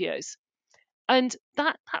behaviours. And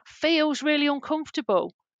that feels really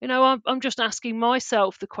uncomfortable. I'm just asking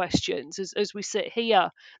myself the questions as we sit here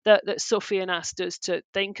that Sufian asked us to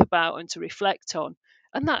think about and to reflect on.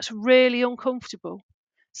 And that's really uncomfortable.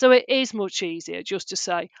 So it is much easier just to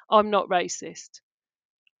say, I'm not racist,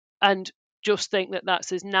 and just think that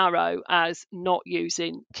that's as narrow as not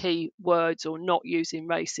using key words or not using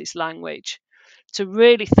racist language. To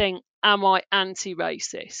really think, am I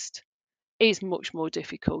anti-racist, is much more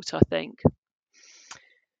difficult, I think.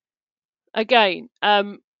 Again,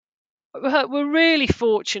 we're really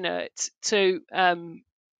fortunate to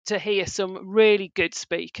hear some really good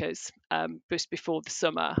speakers just before the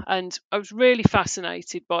summer, and I was really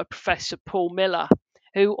fascinated by Professor Paul Miller,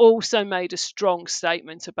 who also made a strong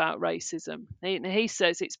statement about racism. He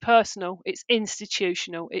says it's personal, it's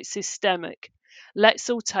institutional, it's systemic. Let's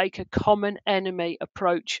all take a common enemy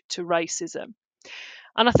approach to racism.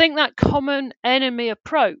 And I think that common enemy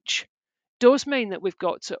approach does mean that we've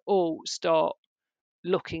got to all start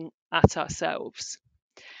looking at ourselves.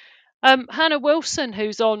 Hannah Wilson,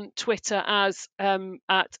 who's on Twitter as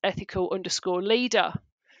at ethical_leader,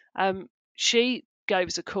 she gave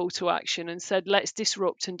us a call to action and said, let's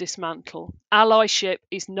disrupt and dismantle. Allyship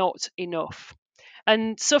is not enough.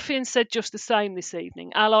 And Sufian said just the same this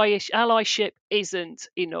evening. Allyship isn't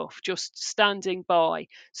enough. Just standing by,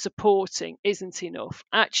 supporting isn't enough.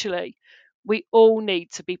 Actually, we all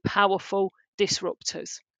need to be powerful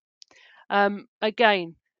disruptors.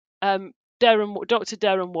 Again, Dr.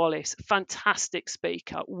 Darren Wallace, fantastic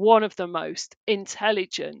speaker, one of the most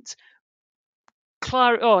intelligent,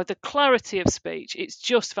 the clarity of speech, it's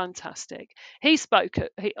just fantastic.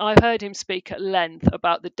 I heard him speak at length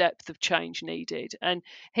about the depth of change needed, and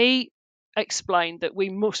he explained that we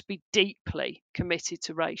must be deeply committed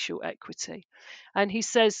to racial equity. And he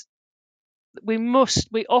says we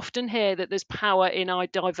often hear that there's power in our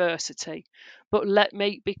diversity, but let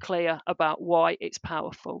me be clear about why it's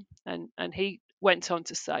powerful. And he went on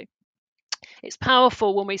to say, it's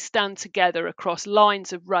powerful when we stand together across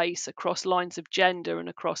lines of race, across lines of gender, and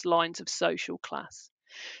across lines of social class.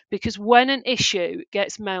 Because when an issue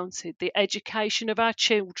gets mounted, the education of our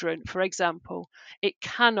children, for example, it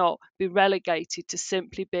cannot be relegated to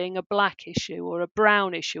simply being a black issue or a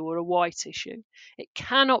brown issue or a white issue. It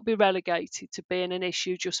cannot be relegated to being an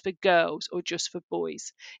issue just for girls or just for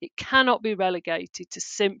boys. It cannot be relegated to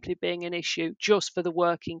simply being an issue just for the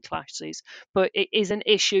working classes, but it is an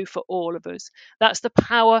issue for all of us. That's the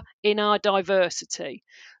power in our diversity.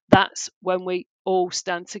 That's when we all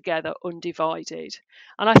stand together undivided.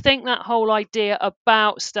 And I think that whole idea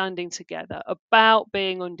about standing together, about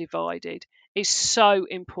being undivided, is so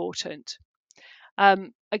important.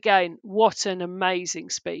 Again, what an amazing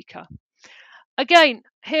speaker. Again,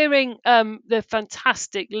 hearing the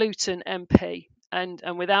fantastic Luton MP, and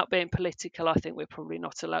without being political, I think we're probably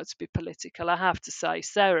not allowed to be political. I have to say,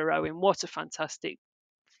 Sarah Owen, what a fantastic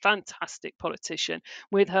politician,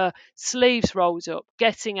 with her sleeves rolled up,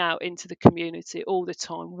 getting out into the community all the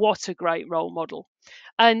time. What a great role model.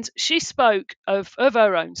 And she spoke of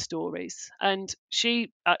her own stories, and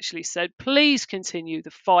she actually said, please continue the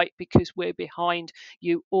fight because we're behind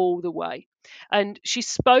you all the way. And she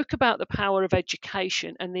spoke about the power of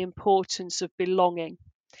education and the importance of belonging.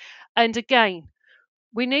 And again,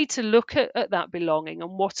 we need to look at that belonging,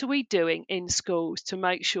 and what are we doing in schools to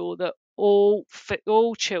make sure that all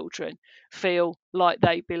children feel like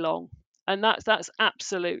they belong. And that's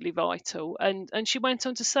absolutely vital. And she went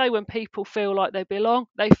on to say, when people feel like they belong,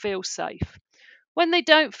 they feel safe. When they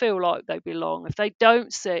don't feel like they belong, if they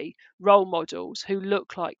don't see role models who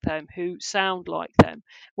look like them, who sound like them,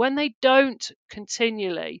 when they don't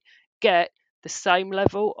continually get the same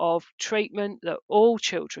level of treatment that all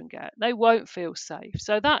children get, they won't feel safe.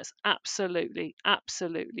 So that's absolutely,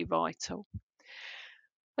 absolutely vital.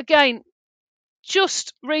 Again,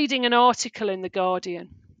 just reading an article in The Guardian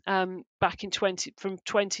back in from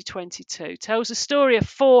 2022 tells the story of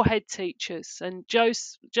 4 head teachers, and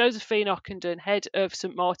Josephine Ockenden, head of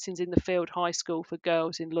St Martin's in the Field High School for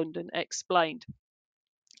Girls in London, explained.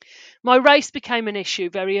 My race became an issue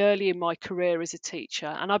very early in my career as a teacher,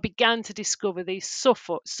 and I began to discover these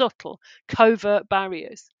subtle, covert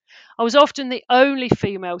barriers. I was often the only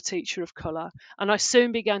female teacher of colour, and I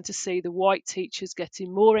soon began to see the white teachers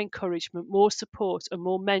getting more encouragement, more support, and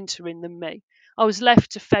more mentoring than me. I was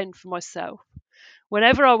left to fend for myself.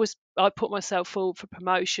 Whenever I put myself forward for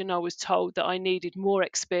promotion, I was told that I needed more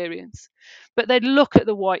experience. But they'd look at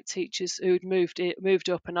the white teachers who'd moved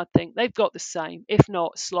up, and I'd think they've got the same, if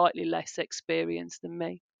not slightly less experience than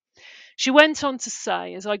me. She went on to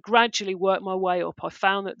say, as I gradually worked my way up, I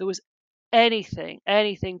found that there was anything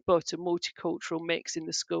but a multicultural mix in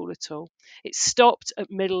the school at all. It stopped at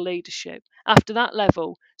middle leadership. After that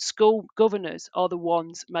level, school governors are the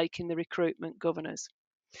ones making the recruitment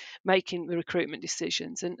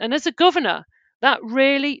decisions. And as a governor, that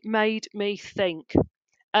really made me think.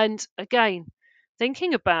 And again,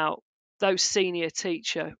 thinking about those senior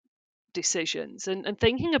teacher decisions, and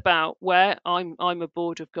thinking about where I'm a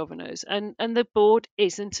board of governors, and the board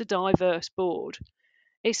isn't a diverse board,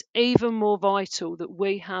 it's even more vital that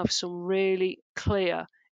we have some really clear,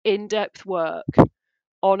 in-depth work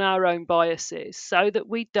on our own biases, so that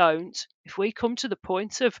we don't, if we come to the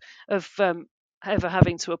point of ever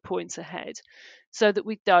having to appoint a head, so that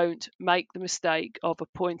we don't make the mistake of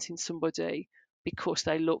appointing somebody because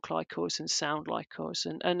they look like us and sound like us.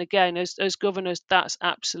 And again, as governors, that's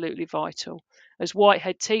absolutely vital. As white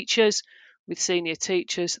head teachers with senior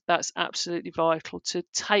teachers, that's absolutely vital to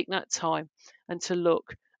take that time and to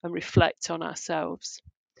look and reflect on ourselves.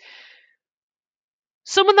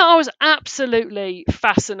 Someone that I was absolutely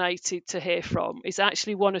fascinated to hear from is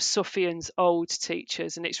actually one of Sufian's old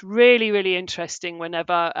teachers, and it's really, really interesting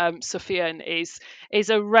whenever Sufian is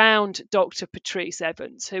around Dr. Patrice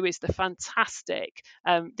Evans, who is the fantastic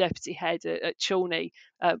deputy head at Chorley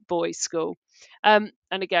Boys School, and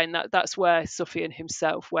again that's where Sufian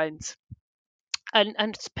himself went.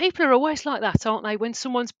 And people are always like that, aren't they? When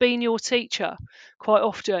someone's been your teacher, quite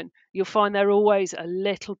often you'll find they're always a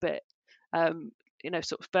little bit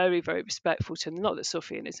sort of very, very respectful to them. Not that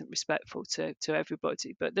Sufian isn't respectful to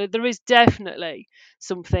everybody, but there is definitely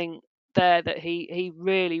something there that he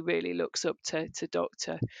really, really looks up to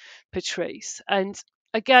Dr. Patrice. And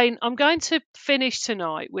again, I'm going to finish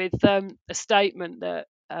tonight with a statement that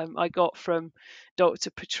I got from Dr.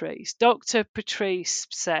 Patrice. Dr. Patrice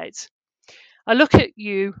said, "I look at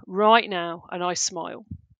you right now and I smile.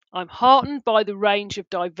 I'm heartened by the range of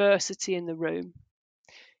diversity in the room.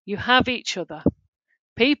 You have each other.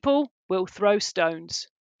 People will throw stones,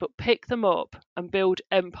 but pick them up and build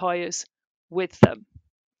empires with them."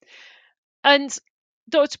 And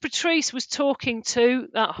Dr. Patrice was talking to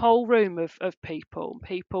that whole room of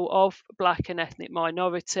people of black and ethnic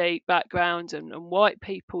minority background and white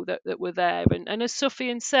people that were there. And as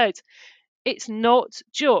Sufian said, it's not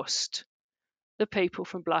just the people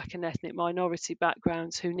from black and ethnic minority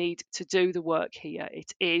backgrounds who need to do the work here.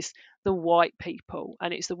 It is the white people,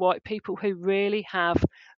 and it's the white people who really have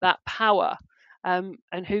that power and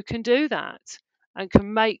who can do that and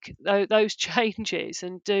can make those changes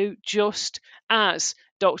and do just as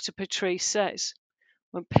Dr. Patrice says.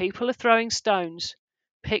 When people are throwing stones,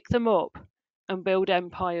 pick them up and build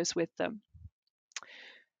empires with them.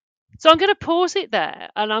 So I'm going to pause it there,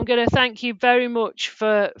 and I'm going to thank you very much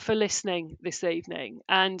for listening this evening.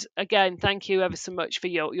 And again, thank you ever so much for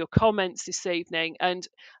your comments this evening. And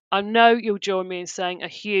I know you'll join me in saying a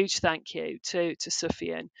huge thank you to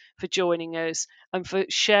Sufian for joining us and for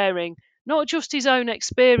sharing not just his own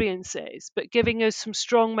experiences, but giving us some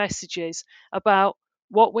strong messages about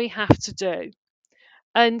what we have to do.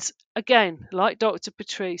 And again, like Dr.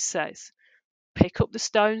 Patrice says, pick up the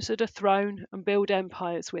stones that are thrown and build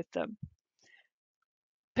empires with them.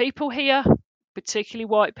 People here, particularly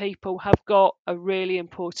white people, have got a really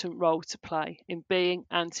important role to play in being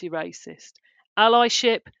anti-racist.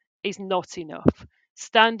 Allyship is not enough.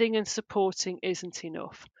 Standing and supporting isn't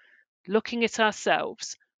enough. Looking at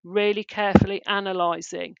ourselves, really carefully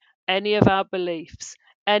analysing any of our beliefs,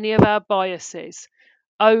 any of our biases,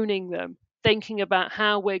 owning them, thinking about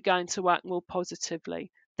how we're going to act more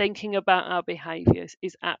positively, thinking about our behaviours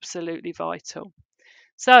is absolutely vital.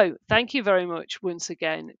 So thank you very much once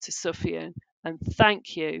again to Sufian, and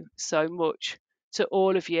thank you so much to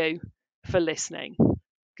all of you for listening.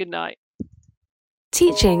 Good night.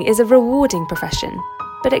 Teaching is a rewarding profession,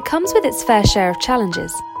 but it comes with its fair share of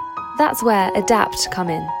challenges. That's where ADAPT come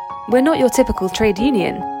in. We're not your typical trade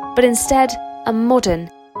union, but instead a modern,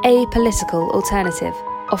 apolitical alternative,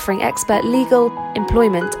 offering expert legal,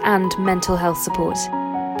 employment and mental health support.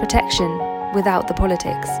 Protection without the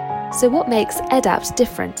politics. So what makes ADAPT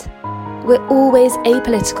different? We're always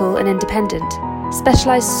apolitical and independent,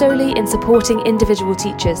 specialised solely in supporting individual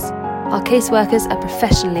teachers. Our caseworkers are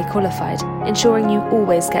professionally qualified, ensuring you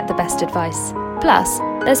always get the best advice. Plus,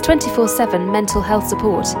 there's 24/7 mental health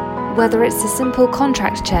support. Whether it's a simple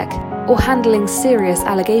contract check or handling serious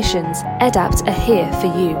allegations, ADAPT are here for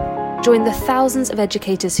you. Join the thousands of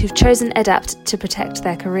educators who've chosen ADAPT to protect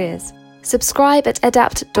their careers. Subscribe at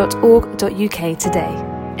adapt.org.uk today.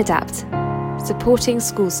 ADAPT. Supporting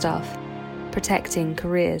school staff. Protecting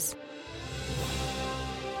careers.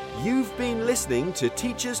 You've been listening to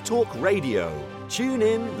Teachers Talk Radio. Tune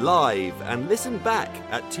in live and listen back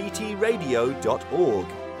at ttradio.org.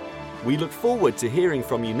 We look forward to hearing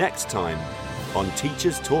from you next time on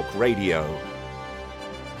Teachers Talk Radio.